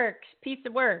she's a piece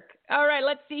of work. All right,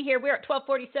 let's see here. We're at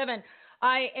 12:47.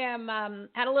 I am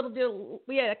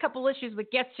we had a couple issues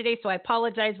with guests today, so I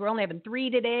apologize. We're only having 3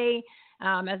 today.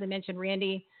 As I mentioned,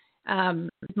 Randy,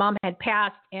 his mom had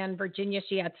passed, and Virginia,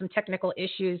 she had some technical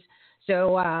issues,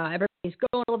 so everybody's going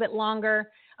a little bit longer.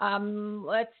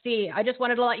 Let's see. I just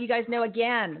wanted to let you guys know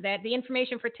again that the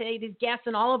information for today's guests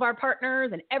and all of our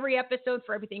partners and every episode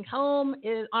for Everything Home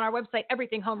is on our website,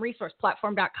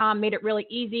 everythinghomeresourceplatform.com. Made it really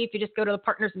easy. If you just go to the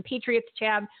Partners and Patriots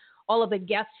tab, all of the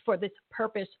guests for this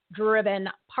purpose-driven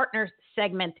partners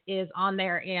segment is on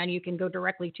there, and you can go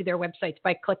directly to their websites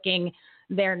by clicking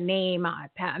their name. I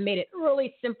made it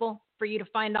really simple for you to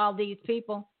find all these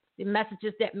people, the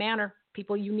messages that matter,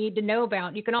 people you need to know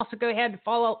about. You can also go ahead and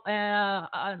follow,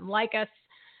 like us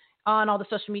on all the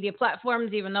social media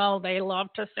platforms, even though they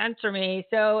love to censor me.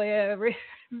 So if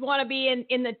you want to be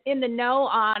in the know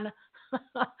on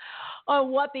on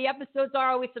what the episodes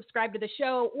are, always subscribe to the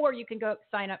show, or you can go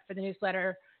sign up for the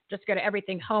newsletter. Just go to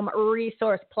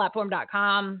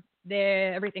everythinghomeresourceplatform.com.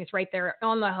 Everything's right there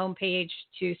on the homepage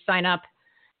to sign up,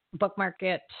 bookmark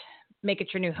it, make it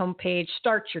your new homepage.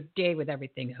 Start your day with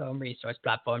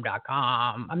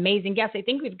everythinghomeresourceplatform.com. Amazing guests. I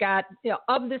think we've got,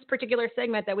 of this particular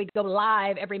segment that we go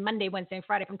live every Monday, Wednesday, and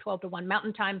Friday from 12 to 1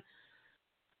 Mountain Time.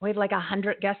 We have like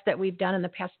 100 guests that we've done in the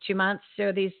past 2 months.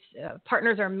 So these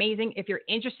partners are amazing. If you're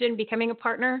interested in becoming a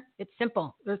partner, it's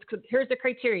simple. Here's the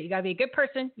criteria. You got to be a good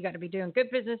person. You got to be doing good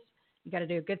business. You got to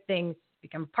do good things.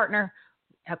 Become a partner.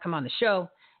 Come on the show.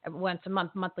 once a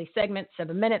month, monthly segments,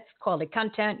 7 minutes, quality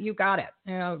content. You got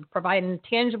it. Providing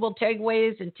tangible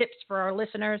takeaways and tips for our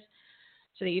listeners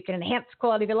so that you can enhance the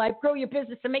quality of your life, grow your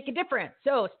business, and make a difference.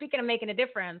 So speaking of making a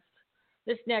difference,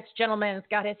 this next gentleman's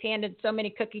got his hand in so many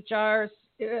cookie jars,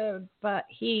 but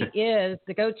he is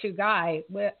the go-to guy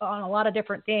on a lot of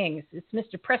different things. It's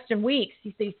Mr. Preston Weeks.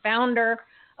 He's the founder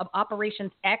of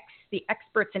Operations X, the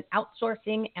experts in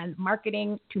outsourcing and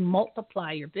marketing to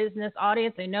multiply your business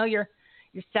audience. I know you're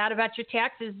sad about your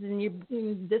taxes,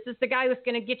 and this is the guy who's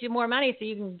going to get you more money so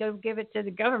you can go give it to the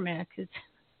government, because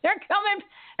they're coming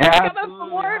for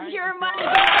more of your money.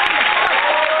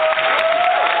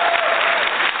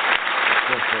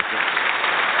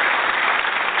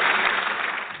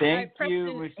 Thank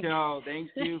you, Michelle. Thank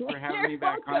you for having me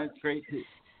back on. It's great to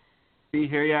be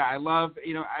here. Yeah, I love,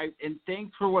 and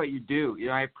thanks for what you do.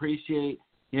 I appreciate,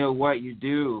 what you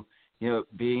do,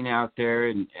 being out there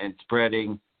and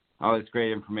spreading all this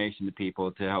great information to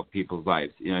people to help people's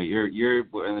lives. You're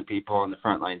one of the people on the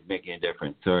front lines making a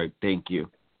difference. So thank you.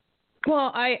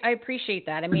 Well, I appreciate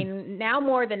that. I mean, now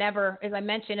more than ever, as I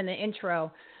mentioned in the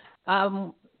intro,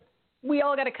 we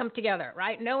all got to come together,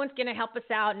 right? No one's going to help us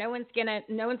out. No one's going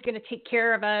to take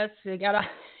care of us. We got to.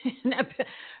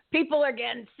 People are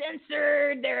getting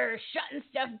censored. They're shutting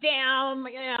stuff down.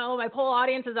 My whole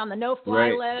audience is on the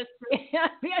no-fly list. You know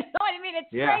what I mean?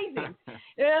 It's crazy.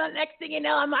 Next thing you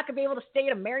know, I'm not going to be able to stay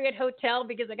at a Marriott hotel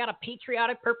because I got a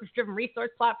patriotic, purpose-driven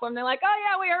resource platform. They're like, oh,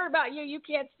 yeah, we heard about you. You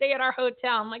can't stay at our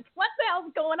hotel. I'm like, what the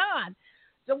hell's going on?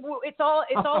 So it's all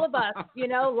of us,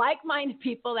 like-minded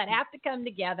people that have to come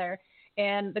together.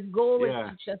 And the goal is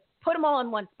to just put them all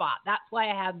in one spot. That's why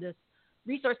I have this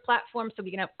resource platform, so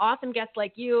we can have awesome guests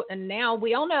like you. And now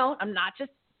we all know I'm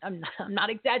not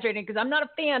exaggerating, because I'm not a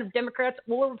fan of Democrats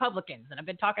or Republicans, and I've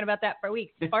been talking about that for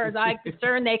weeks. As far as I'm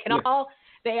concerned, they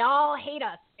all hate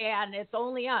us, and it's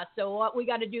only us. So what we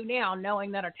got to do now,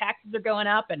 knowing that our taxes are going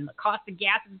up and the cost of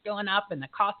gas is going up and the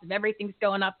cost of everything's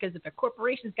going up, because if a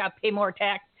corporation's got to pay more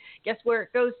tax, guess where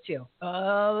it goes to?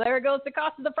 There goes the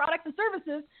cost of the products and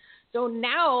services. So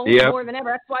now, more than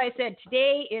ever, that's why I said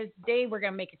today is the day we're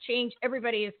going to make a change.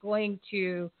 Everybody is going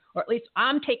to, or at least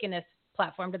I'm taking this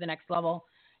platform to the next level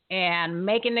and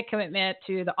making the commitment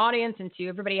to the audience and to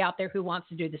everybody out there who wants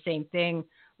to do the same thing.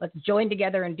 Let's join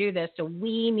together and do this. So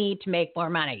we need to make more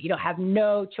money. You don't have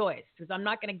no choice, because I'm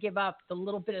not going to give up the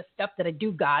little bit of stuff that I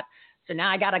do got. So now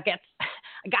I got to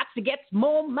get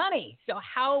more money. So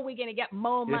how are we going to get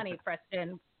more money,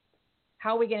 Preston?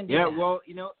 How are we going to do that? Yeah, well,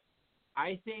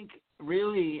 I think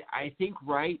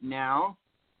right now,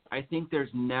 there's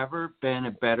never been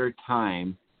a better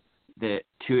time to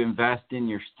invest in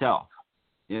yourself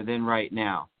than right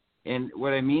now. And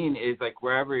what I mean is, like,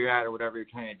 wherever you're at or whatever you're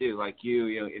trying to do, like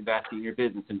investing in your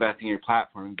business, investing in your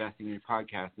platform, investing in your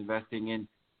podcast, investing in,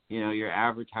 your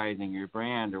advertising, your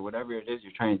brand, or whatever it is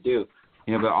you're trying to do.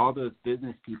 But all those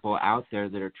business people out there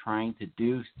that are trying to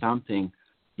do something,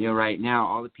 right now,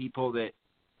 all the people that,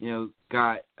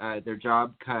 got their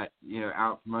job cut,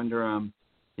 out from under them,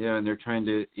 and they're trying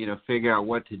to, figure out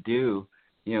what to do.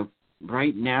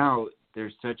 Right now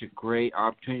there's such a great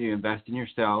opportunity to invest in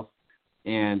yourself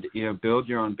and, build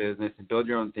your own business and build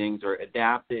your own things, or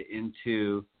adapt it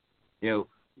into,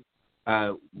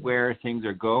 where things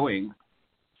are going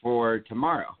for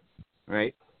tomorrow,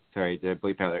 right? Sorry, did I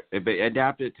bleep out there? But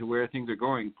adapt it to where things are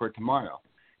going for tomorrow.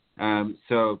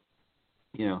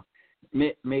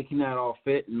 Making that all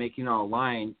fit and making it all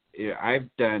align. I've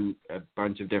done a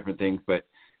bunch of different things, but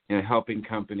helping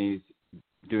companies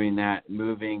doing that,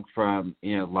 moving from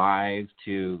live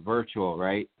to virtual,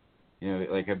 right?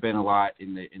 Like I've been a lot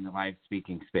in the live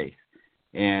speaking space,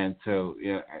 and so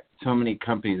so many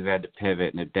companies have had to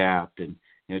pivot and adapt, and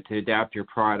to adapt your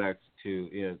products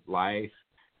to life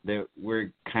that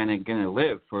we're kind of going to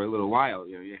live for a little while.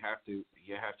 You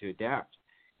have to adapt,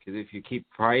 because if you keep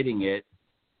fighting it,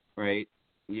 right,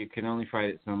 you can only fight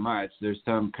it so much. There's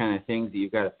some kind of things that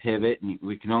you've got to pivot, and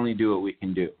we can only do what we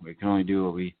can do. We can only do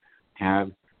what we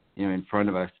have, in front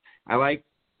of us. I like,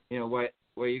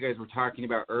 what you guys were talking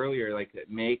about earlier, like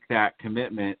make that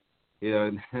commitment,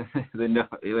 the no,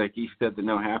 like you said, the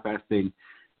no half-ass thing.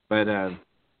 But I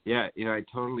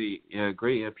totally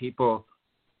agree. People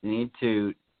need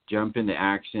to jump into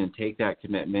action and take that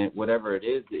commitment, whatever it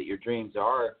is that your dreams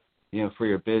are, for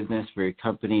your business, for your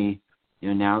company.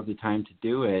 Now's the time to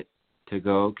do it, to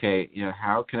go, okay,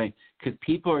 how can I, because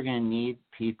people are going to need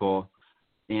people,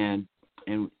 and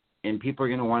people are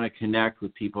going to want to connect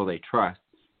with people they trust.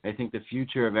 I think the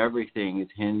future of everything is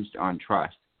hinged on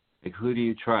trust. Like, who do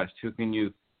you trust? Who can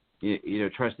you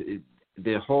trust?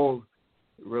 The whole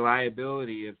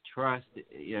reliability of trust,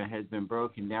 has been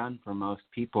broken down for most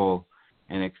people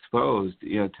and exposed,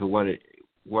 to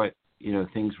what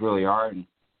things really are and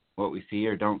what we see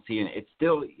or don't see. And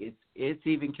it's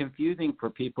even confusing for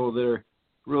people that are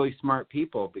really smart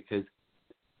people, because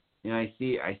I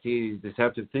see these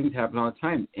deceptive things happen all the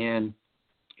time. And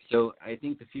so I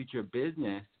think the future of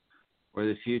business, or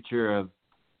the future of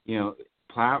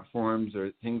platforms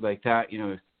or things like that,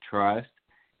 is trust,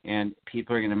 and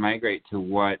people are going to migrate to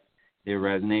what they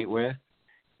resonate with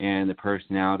and the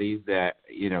personalities that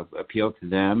appeal to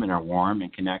them and are warm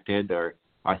and connected or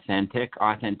authentic.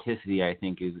 Authenticity, I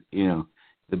think, is the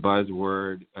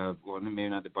buzzword of, well, maybe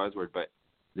not the buzzword, but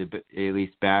the at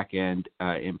least back end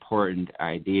important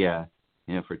idea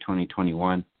for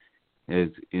 2021 is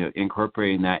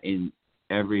incorporating that in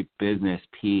every business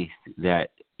piece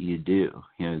that you do,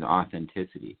 the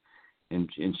authenticity and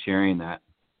sharing that.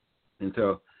 And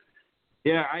so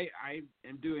I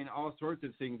am doing all sorts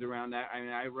of things around that. I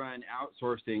mean, I run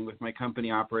outsourcing with my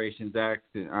company Operations X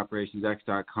and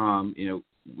operationsx.com.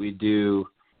 We do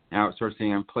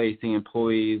outsourcing and placing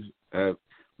employees.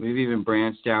 We've even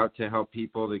branched out to help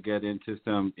people to get into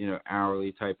some,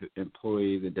 hourly type of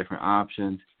employees and different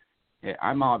options.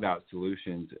 I'm all about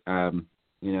solutions, and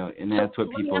that's what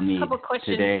people need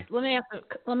today. Let me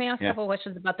ask a couple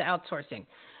questions about the outsourcing.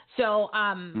 So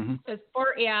as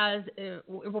far as if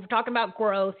we're talking about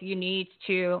growth, you need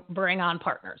to bring on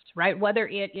partners, right? Whether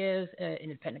it is an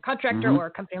independent contractor or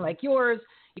a company like yours,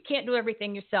 you can't do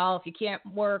everything yourself. You can't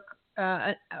work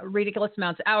ridiculous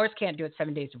amounts of hours, can't do it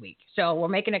 7 days a week. So we're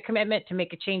making a commitment to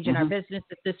make a change in our business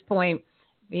at this point.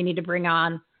 We need to bring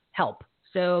on help.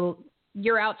 So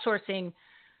you're outsourcing.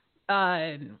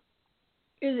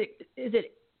 Is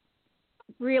it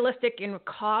realistic in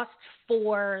cost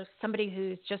for somebody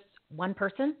who's just one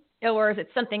person, or is it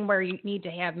something where you need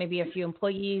to have maybe a few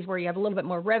employees where you have a little bit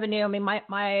more revenue? I mean,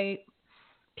 my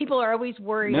people are always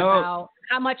worried about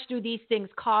how much do these things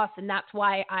cost, and that's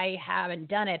why I haven't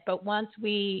done it. But once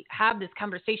we have this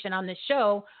conversation on this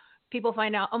show, people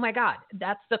find out, oh my God,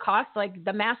 that's the cost. Like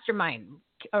the mastermind,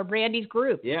 Randy's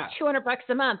group, $200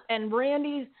 a month, and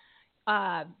Randy's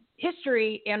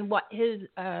history and what his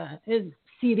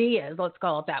CV is, let's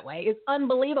call it that way, is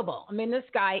unbelievable. I mean, this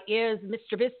guy is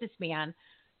Mr. Businessman.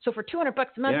 So for $200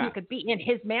 a month, you could be in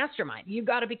his mastermind. You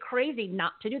got to be crazy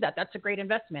not to do that. That's a great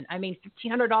investment. I mean,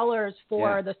 $1,500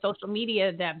 for the social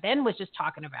media that Ben was just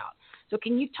talking about. So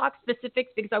can you talk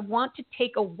specifics? Because I want to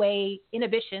take away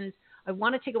inhibitions. I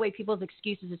want to take away people's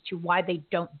excuses as to why they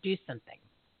don't do something.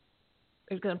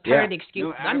 Because I'm tired of the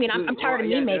excuses. No, I mean, I'm tired of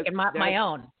me making my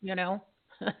own,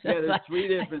 there's three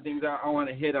different things I want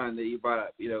to hit on that you brought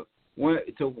up. One of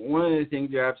the things,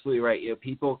 you're absolutely right.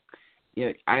 People,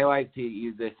 I like to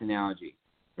use this analogy,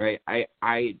 right?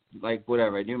 I like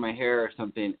whatever I do my hair or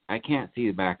something. I can't see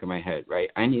the back of my head,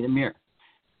 right? I need a mirror,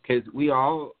 because we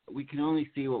can only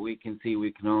see what we can see.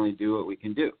 We can only do what we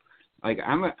can do. Like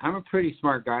I'm a pretty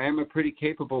smart guy. I'm a pretty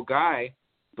capable guy,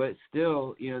 but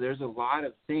still, there's a lot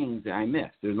of things that I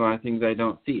miss. There's a lot of things I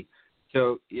don't see.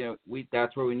 So,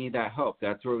 that's where we need that help.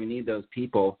 That's where we need those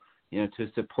people,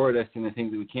 to support us in the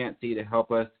things that we can't see, to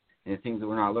help us in the things that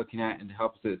we're not looking at, and to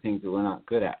help us with the things that we're not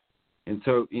good at. And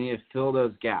so you need to fill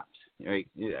those gaps, right?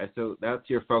 So that's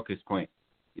your focus point.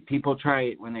 People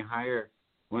try, when they hire,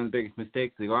 one of the biggest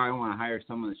mistakes, they go, I want to hire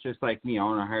someone that's just like me. I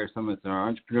want to hire someone that's an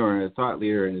entrepreneur and a thought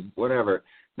leader and whatever.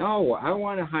 No, I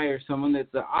want to hire someone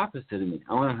that's the opposite of me.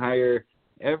 I want to hire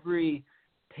every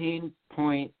pain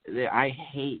point that I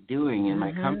hate doing in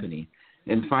my company,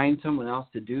 and find someone else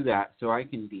to do that so I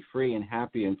can be free and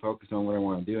happy and focus on what I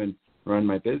want to do and run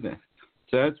my business.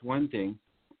 So that's one thing.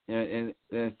 And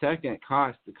the second,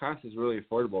 cost. The cost is really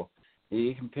affordable.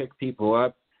 You can pick people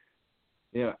up.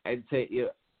 I'd say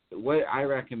what I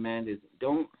recommend is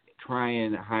don't try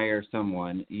and hire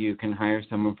someone. You can hire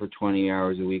someone for 20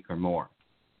 hours a week or more,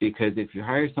 because if you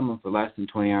hire someone for less than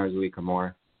 20 hours a week or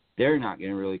more, they're not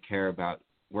going to really care about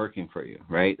working for you,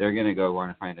 right? They're going to go want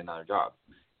to find another job.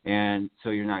 And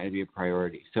so you're not going to be a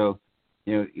priority. So,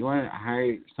 you want to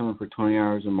hire someone for 20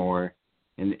 hours or more,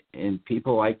 and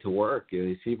people like to work.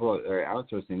 These people are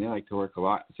outsourcing, they like to work a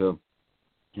lot. So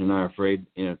you're not afraid,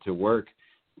 to work.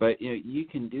 But, you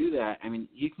can do that. I mean,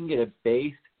 you can get a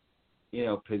base,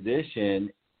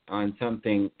 position on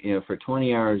something, for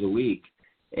 20 hours a week,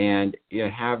 and,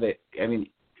 have it, I mean,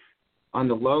 on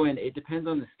the low end, it depends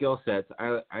on the skill sets.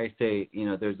 I say,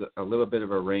 there's a little bit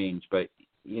of a range, but,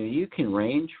 you can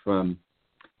range from,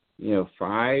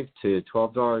 $5 to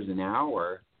 $12 an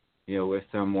hour, with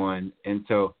someone. And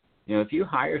so, if you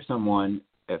hire someone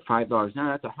at $5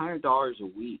 now, that's $100 a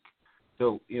week.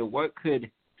 So, what could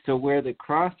so where the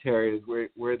crosshair is,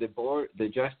 where the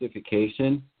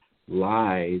justification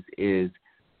lies is,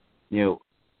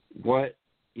 what,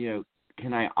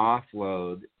 can I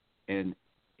offload in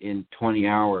 20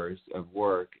 hours of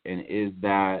work, and is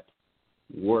that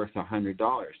worth $100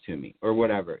 to me or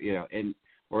whatever,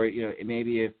 or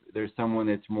maybe if there's someone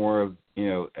that's more of,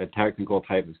 a technical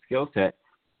type of skill set,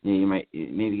 you might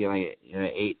maybe get like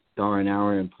an $8 an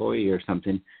hour employee or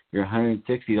something, you're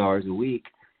 $160 a week.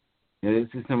 This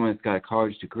is someone that's got a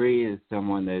college degree, is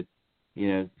someone that,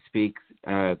 speaks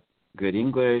good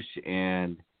English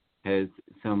and has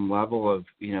some level of,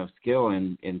 skill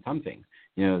in something,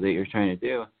 that you're trying to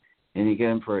do. And you get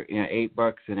them for,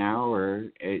 $8 an hour.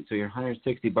 So you're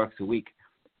 $160 a week.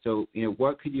 So,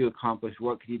 what could you accomplish?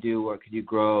 What could you do? What could you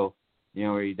grow?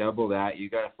 Or you double that. You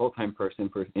got a full-time person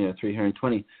for,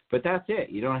 $320. But that's it.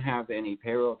 You don't have any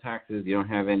payroll taxes. You don't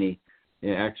have any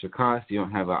extra costs. You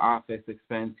don't have an office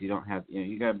expense. You don't have,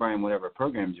 you got to buy them whatever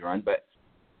programs you run. But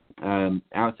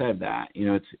outside of that,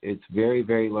 it's very,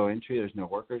 very low entry. There's no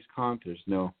workers' comp. There's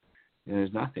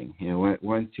nothing.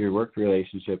 Once your work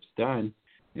relationship's done,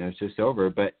 it's just over.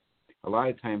 But a lot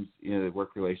of times, the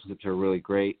work relationships are really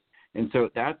great. And so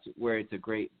that's where it's a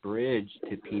great bridge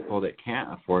to people that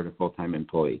can't afford a full-time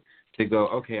employee to go,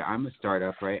 okay, I'm a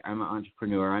startup, right? I'm an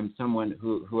entrepreneur. I'm someone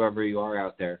whoever you are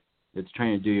out there that's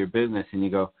trying to do your business. And you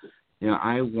go,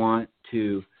 I want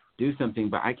to do something,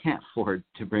 but I can't afford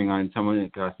to bring on someone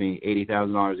that costs me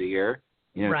 $80,000 a year,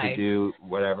 right, to do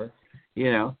whatever,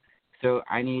 So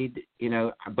I need,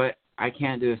 but I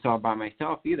can't do this all by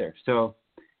myself either. So,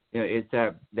 it's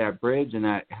that bridge and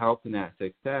that help and that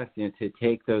success, to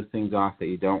take those things off that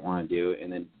you don't want to do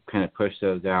and then kind of push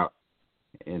those out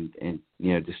and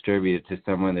distribute it to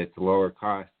someone that's lower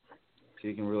cost so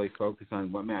you can really focus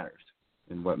on what matters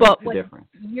and what makes a difference.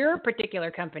 Your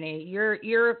particular company, your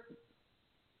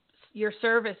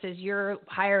service is you're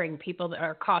hiring people that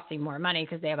are costing more money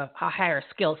because they have a higher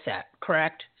skill set,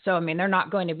 correct? So, they're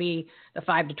not going to be the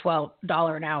 $5 to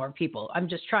 $12 an hour people. I'm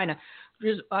just trying to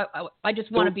I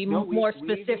just want to be more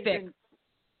specific.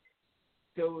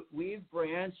 So we've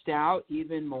branched out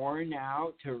even more now.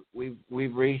 We've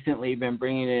recently been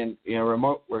bringing in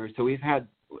remote work. So we've had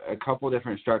a couple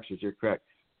different structures. You're correct.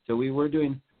 So we were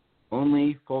doing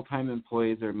only full-time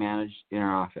employees are managed in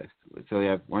our office. So we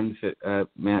have one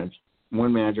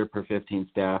manager per 15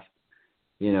 staff.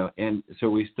 And so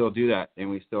we still do that and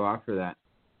we still offer that.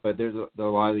 But there's a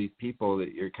lot of these people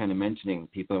that you're kind of mentioning,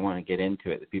 people that want to get into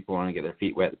it, the people want to get their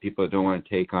feet wet, the people that don't want to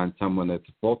take on someone that's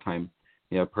a full-time,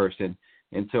 person.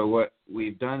 And so what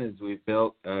we've done is we've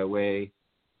built a way,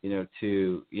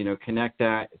 to, connect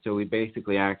that. So we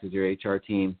basically act as your HR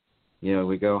team.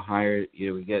 We go hire,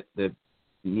 we get the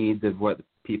needs of what the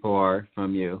people are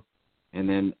from you. And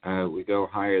then we go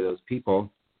hire those people.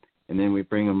 And then we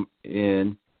bring them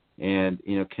in and,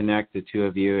 connect the two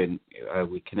of you.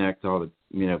 And we connect all the,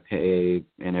 pay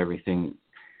and everything.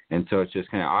 And so it's just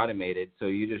kind of automated. So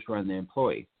you just run the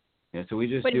employee. So we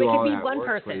just do all that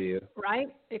work for you.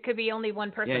 Right? It could be only one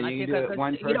person. Yeah, you do it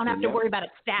one person. You don't have to worry about a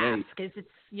staff because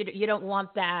you don't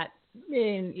want that.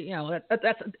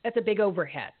 That's a big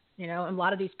overhead. And a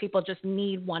lot of these people just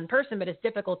need one person, but it's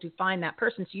difficult to find that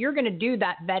person. So you're going to do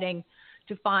that vetting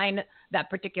to find that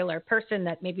particular person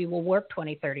that maybe will work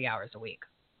 20, 30 hours a week.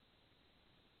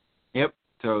 Yep.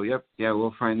 So,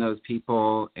 we'll find those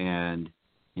people and,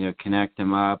 connect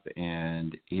them up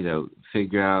and,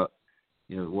 figure out,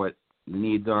 what the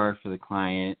needs are for the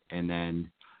client. And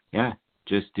then,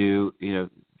 just do,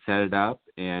 set it up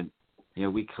and,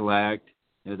 we collect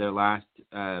their last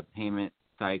payment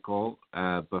cycle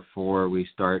before we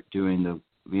start doing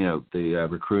the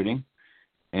recruiting.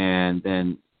 And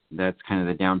then that's kind of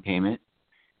the down payment.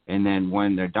 And then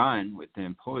when they're done with the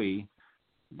employee,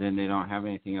 then they don't have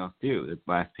anything else to do. The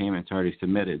last payment's already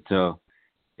submitted. So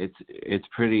it's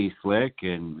pretty slick,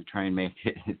 and we try and make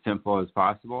it as simple as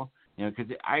possible. Because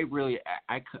I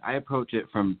approach it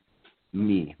from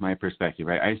my perspective,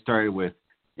 right? I started with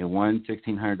one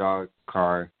 $1,600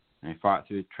 car, and I fought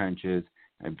through the trenches.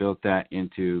 I built that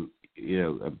into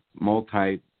a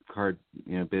multi-car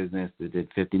business that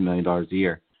did $50 million a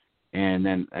year. And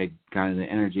then I got into the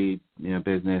energy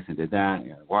business and did that. I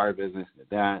got a water business and did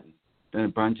that. And done a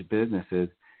bunch of businesses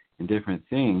and different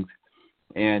things.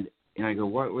 And I go,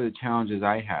 what were the challenges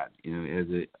I had, as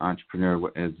an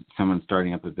entrepreneur, as someone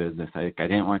starting up a business? I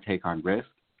didn't want to take on risk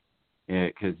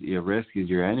because risk is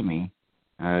your enemy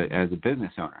as a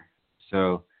business owner.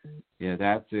 So,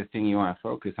 that's the thing you want to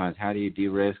focus on is how do you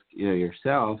de-risk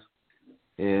yourself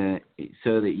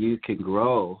so that you can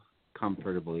grow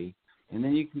comfortably, and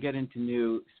then you can get into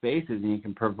new spaces and you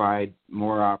can provide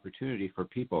more opportunity for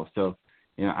people. So,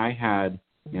 I had,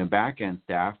 back-end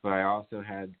staff, but I also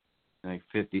had like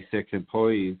 56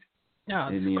 employees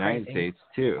in the United States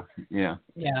too. Yeah.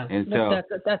 Yeah. And so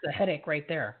that's a headache right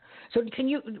there. So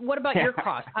what about your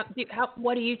cost?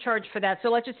 What do you charge for that? So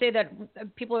let's just say that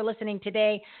people are listening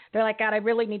today. They're like, God, I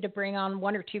really need to bring on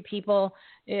 1 or 2 people,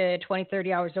 20,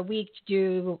 30 hours a week to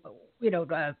do,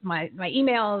 my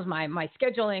emails, my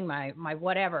scheduling, my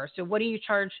whatever. So what do you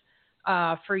charge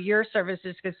for your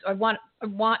services? Because I want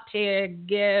to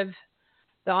give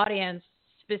the audience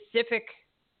specific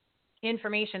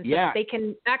information so that they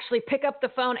can actually pick up the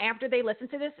phone after they listen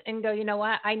to this and go, you know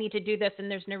what, I need to do this, and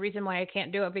there's no reason why I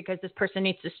can't do it because this person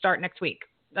needs to start next week.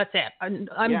 That's it. I'm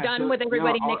done with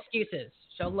everybody's excuses.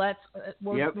 So let's. It's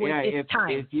time.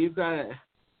 If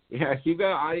you've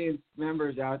got audience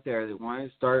members out there that want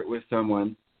to start with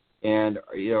someone and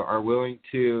are willing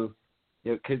to,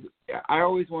 because I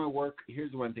always want to work. Here's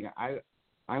the one thing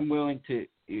I'm willing to.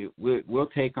 We'll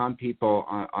take on people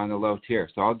on the low tier.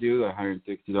 So I'll do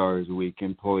 $160 a week,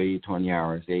 employee, 20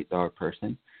 hours, $8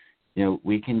 person.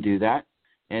 We can do that.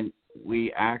 And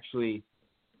we actually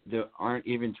aren't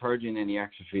even charging any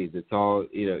extra fees. It's all,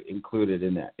 included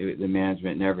in that, the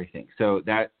management and everything. So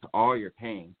that's all you're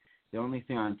paying. The only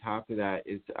thing on top of that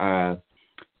is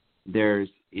there's,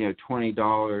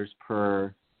 $20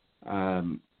 per,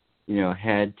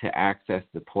 head to access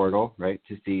the portal, right,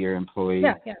 to see your employees.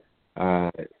 Yeah.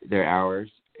 Their hours,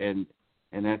 and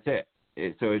that's it.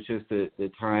 So it's just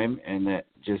the time and that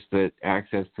just the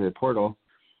access to the portal,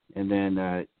 and then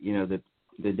the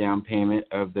down payment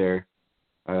of their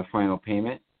final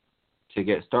payment to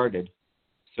get started.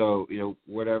 So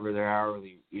whatever their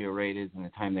hourly rate is and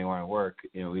the time they want to work,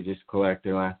 we just collect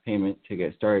their last payment to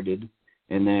get started,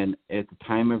 and then at the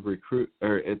time of at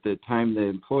the time the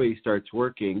employee starts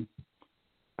working,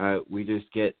 we just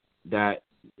get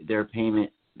their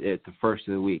payment at the first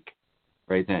of the week,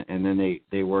 right then, and then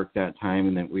they work that time,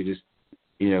 and then we just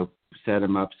set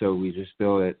them up so we just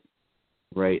bill it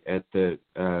right at the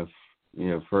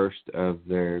first of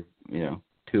their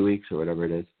 2 weeks or whatever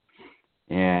it is,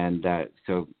 and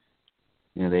so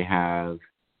they have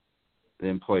the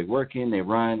employee working, they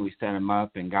run, we set them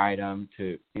up and guide them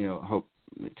to hope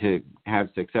to have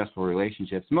successful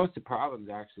relationships. Most of the problems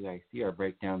actually I see are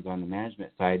breakdowns on the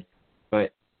management side,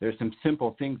 but there's some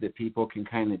simple things that people can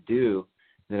kind of do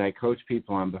that I coach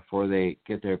people on before they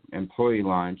get their employee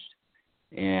launched,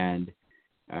 and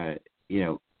it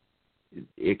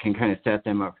can kind of set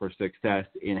them up for success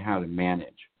in how to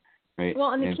manage, right?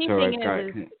 Well, and the key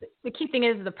thing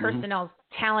is the personnel's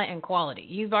talent and quality.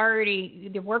 You've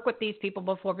worked with these people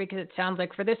before, because it sounds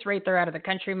like for this rate they're out of the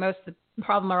country. Most of the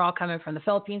problem are all coming from the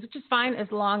Philippines, which is fine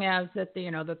as long as that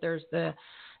that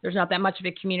there's not that much of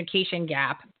a communication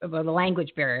gap of the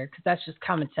language barrier, because that's just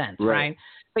common sense, right?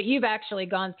 But you've actually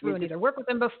gone through and either worked with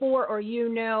them before, or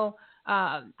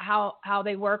how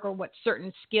they work, or what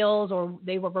certain skills, or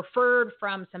they were referred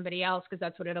from somebody else, because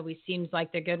that's what it always seems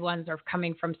like. The good ones are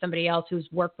coming from somebody else who's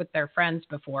worked with their friends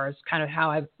before, is kind of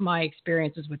how my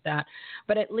experiences with that.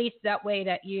 But at least that way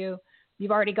that you've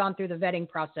already gone through the vetting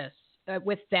process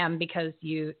with them, because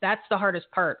that's the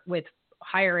hardest part with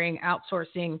hiring,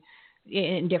 outsourcing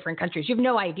in different countries. You have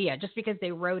no idea. Just because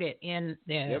they wrote it in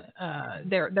their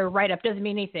write-up doesn't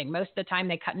mean anything. Most of the time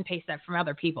they cut and paste that from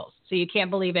other people's. So you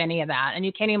can't believe any of that. And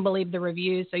you can't even believe the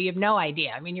reviews. So you have no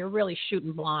idea. I mean, you're really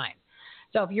shooting blind.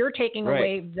 So if you're taking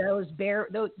away those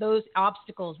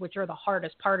obstacles, which are the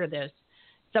hardest part of this,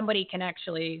 somebody can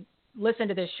actually listen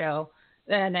to this show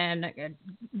and then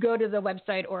go to the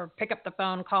website or pick up the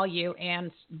phone, call you, and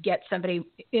get somebody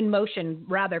in motion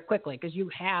rather quickly, because you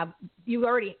have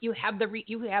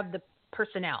the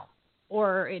personnel,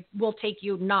 or it will take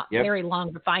you not very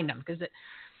long to find them, because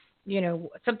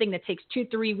something that takes 2,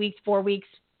 3 weeks, 4 weeks,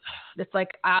 it's like,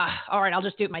 all right, I'll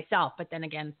just do it myself. But then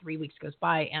again, 3 weeks goes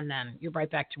by, and then you're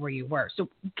right back to where you were. So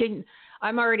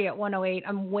I'm already at 108.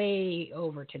 I'm way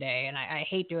over today, and I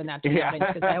hate doing that to the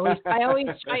audience, because I want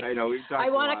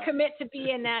to commit to be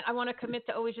in that. I want to commit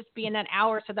to always just be in that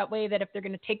hour, so that way that if they're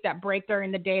going to take that break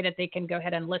during the day, that they can go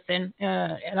ahead and listen.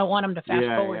 And I don't want them to fast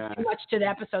forward too much to the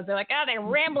episodes. They're like, they're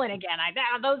rambling again.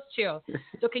 Those two.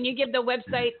 So can you give the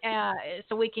website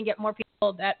so we can get more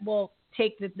people that will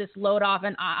take this load off?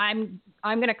 And I'm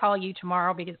going to call you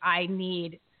tomorrow, because I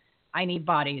need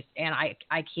bodies, and I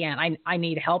can't. I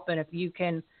need help. And if you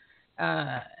can,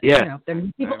 if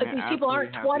these people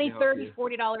aren't $20, $30,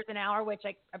 $40 an hour, which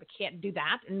I can't do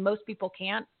that, and most people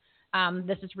can't.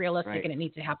 This is realistic, and it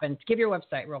needs to happen. Give your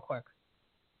website real quick.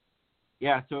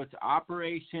 Yeah, so it's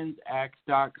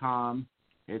operationsx.com.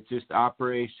 It's just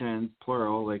operations,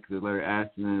 plural, like the letter S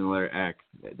and then the letter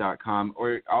X.com.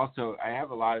 Or also, I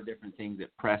have a lot of different things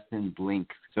at Preston's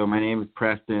Links. So my name is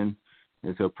Preston,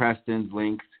 and so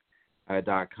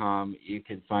PrestonsLinks.com. You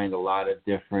can find a lot of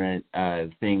different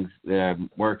things that I'm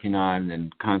working on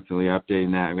and constantly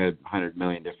updating that. I've got 100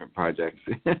 million different projects.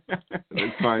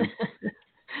 It's fun.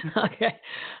 Okay.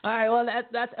 All right. Well, that's.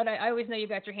 I always know you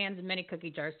got your hands in many cookie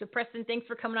jars. So, Preston, thanks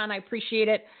for coming on. I appreciate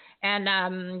it.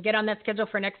 And get on that schedule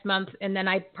for next month. And then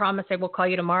I promise I will call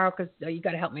you tomorrow because you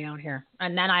got to help me out here.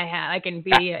 And then I can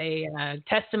be a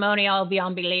testimonial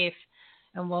beyond belief,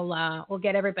 and we'll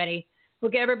get everybody.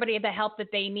 We'll get everybody the help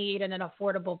that they need at an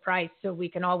affordable price, so we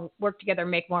can all work together,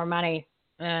 make more money,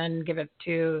 and give it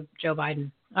to Joe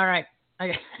Biden. All right.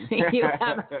 You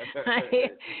have a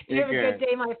good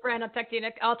day, my friend. I'll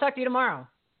talk to you tomorrow.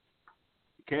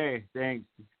 Okay, thanks.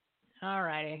 All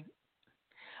righty.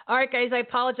 All right, guys. I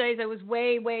apologize. I was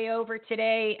way over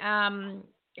today,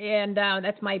 and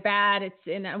that's my bad.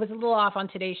 And I was a little off on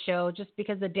today's show just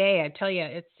because of the day. I tell you,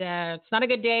 it's not a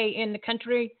good day in the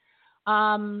country.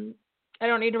 I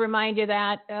don't need to remind you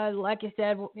that, like you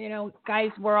said,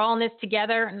 guys, we're all in this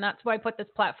together, and that's why I put this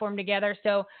platform together.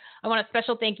 So I want a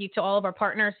special thank you to all of our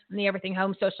partners in the Everything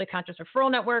Home Socially Conscious Referral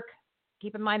Network.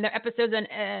 Keep in mind their episodes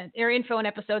and their info and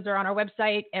episodes are on our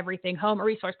website,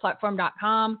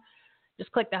 everythinghomeresourceplatform.com.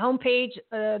 Just click the homepage.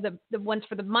 The ones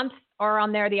for the month are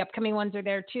on there. The upcoming ones are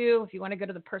there too. If you want to go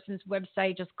to the person's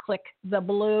website, just click the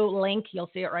blue link.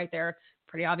 You'll see it right there. It's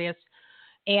pretty obvious.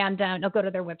 And they'll go to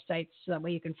their websites so that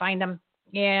way you can find them.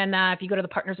 And if you go to the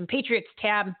Partners and Patriots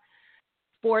tab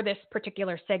for this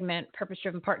particular segment, Purpose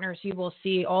Driven Partners, you will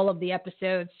see all of the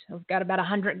episodes. We've got about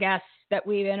 100 guests that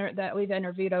we've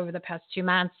interviewed over the past 2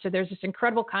 months. So there's this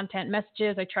incredible content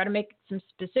messages. I try to make some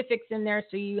specifics in there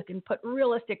so you can put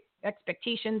realistic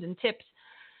expectations and tips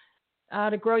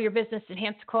to grow your business,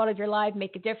 enhance the quality of your life,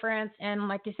 make a difference. And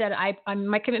like you said,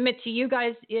 my commitment to you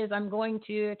guys is I'm going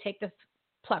to take this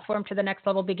platform to the next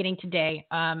level beginning today.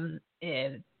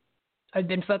 I've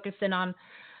been focusing on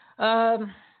a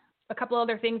couple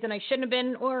other things than I shouldn't have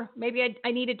been, or maybe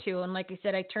I needed to. And like I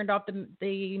said, I turned off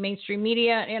the mainstream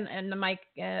media, and my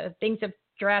things have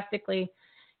drastically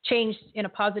changed in a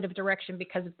positive direction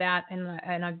because of that. And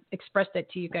I've expressed that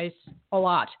to you guys a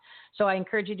lot. So I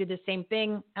encourage you to do the same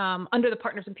thing. Under the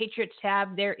Partners and Patriots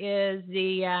tab, there is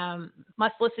the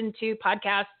must listen to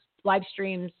podcasts, live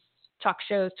streams, talk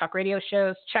shows, talk radio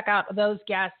shows. Check out those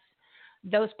guests,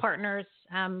 those partners.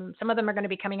 Some of them are going to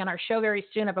be coming on our show very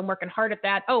soon. I've been working hard at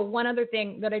that. Oh, one other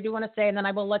thing that I do want to say, and then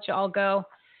I will let you all go.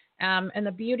 And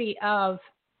the beauty of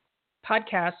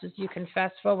podcasts is you can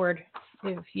fast forward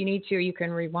if you need to, you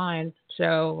can rewind.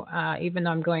 So even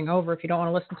though I'm going over, if you don't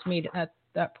want to listen to me at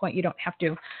that point, you don't have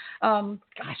to.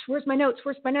 Gosh, where's my notes?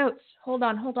 Hold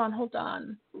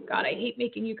on. God, I hate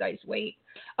making you guys wait.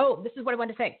 Oh, this is what I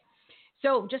wanted to say.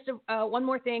 So just one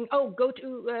more thing. Go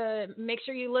to make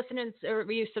sure you listen and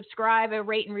you subscribe,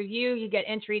 rate, and review. You get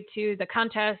entry to the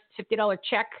contest, $50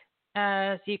 check,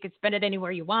 so you can spend it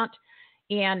anywhere you want.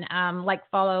 And like,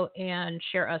 follow, and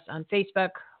share us on Facebook,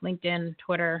 LinkedIn,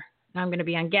 Twitter. I'm going to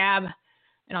be on Gab,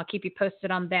 and I'll keep you posted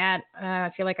on that.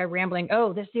 I feel like I'm rambling.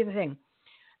 Oh, this is the other thing.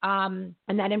 And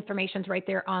that information's right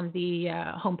there on the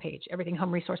homepage,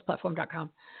 everythinghomeresourceplatform.com.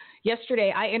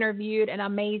 Yesterday, I interviewed an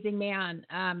amazing man,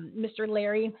 Dr.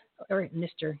 Larry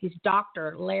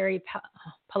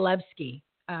Palevsky.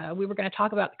 We were going to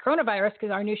talk about the coronavirus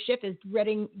because our new shift is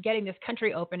getting this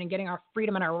country open and getting our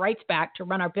freedom and our rights back to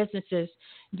run our businesses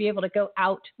and be able to go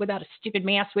out without a stupid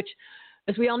mask, which,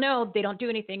 as we all know, they don't do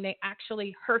anything. They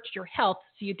actually hurt your health,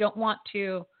 so you don't want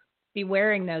to be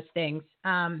wearing those things.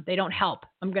 They don't help.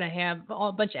 I'm going to have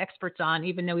a bunch of experts on,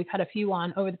 even though we've had a few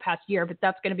on over the past year, but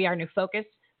that's going to be our new focus.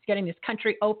 Getting this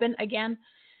country open again.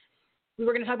 We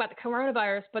were going to talk about the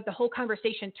coronavirus, but the whole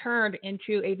conversation turned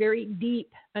into a very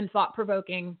deep and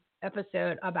thought-provoking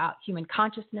episode about human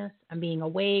consciousness and being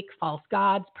awake, false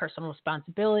gods, personal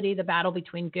responsibility, the battle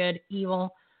between good,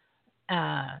 evil,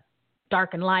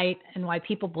 dark and light, and why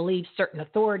people believe certain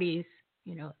authorities,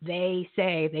 they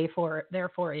say, therefore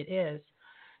it is.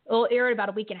 It will air in about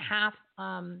a week and a half.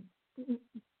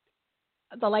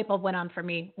 The light bulb went on for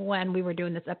me when we were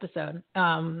doing this episode.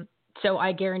 So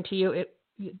I guarantee you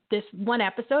this one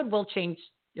episode will change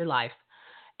your life.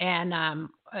 And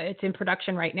it's in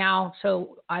production right now.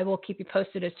 So I will keep you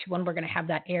posted as to when we're going to have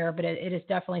that air. But it is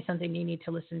definitely something you need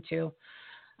to listen to.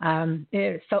 It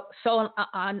is so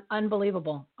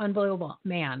unbelievable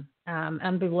man.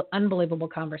 Unbelievable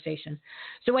conversation.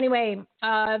 So anyway,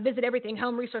 visit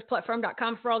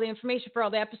everythinghomeresourceplatform.com for all the information, for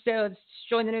all the episodes.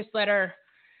 Join the newsletter.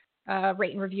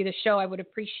 rate and review the show. I would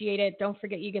appreciate it. Don't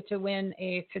forget you get to win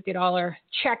a $50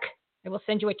 check. I will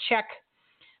send you a check.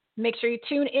 Make sure you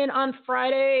tune in on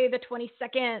Friday, the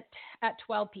 22nd at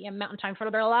 12 p.m. Mountain Time for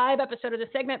another live episode of the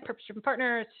segment, Purpose-Driven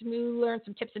Partners. To learn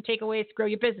some tips and takeaways to grow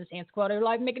your business and quality of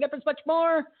life, make a difference, much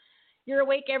more. You're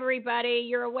awake, everybody.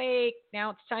 You're awake. Now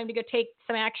it's time to go take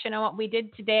some action on what we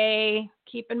did today.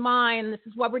 Keep in mind, this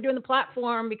is why we're doing the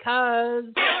platform, because...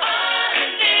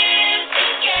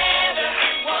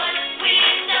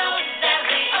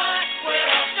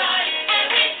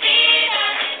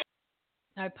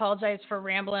 I apologize for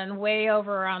rambling way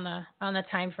over on the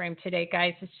time frame today,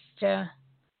 guys. It's just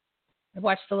I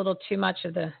watched a little too much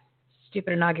of the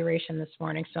stupid inauguration this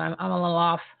morning, so I'm a little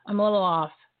off.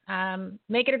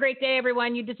 Make it a great day,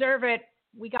 everyone. You deserve it.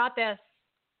 We got this.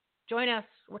 Join us.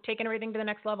 We're taking everything to the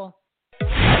next level.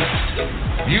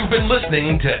 You've been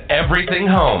listening to Everything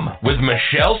Home with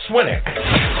Michelle Swinnick.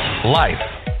 Life,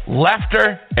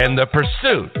 laughter, and the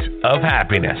pursuit of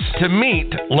happiness. To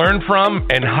meet, learn from,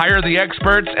 and hire the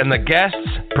experts and the guests,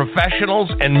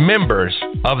 professionals, and members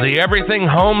of the Everything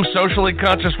Home Socially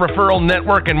Conscious Referral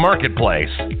Network and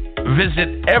Marketplace,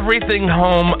 visit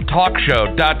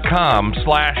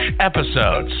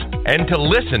everythinghometalkshow.com/episodes. And to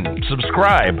listen,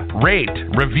 subscribe, rate,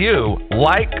 review,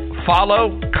 like,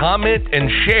 follow, comment, and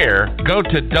share, go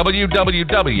to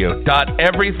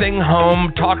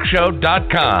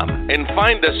www.everythinghometalkshow.com and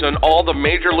find us on all the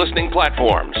major listening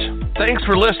platforms. Thanks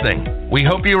for listening. We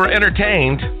hope you were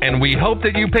entertained, and we hope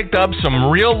that you picked up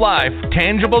some real-life,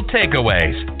 tangible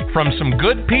takeaways from some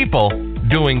good people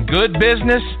doing good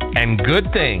business and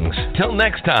good things. Till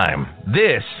next time,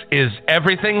 this is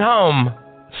Everything Home,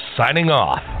 signing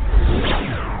off.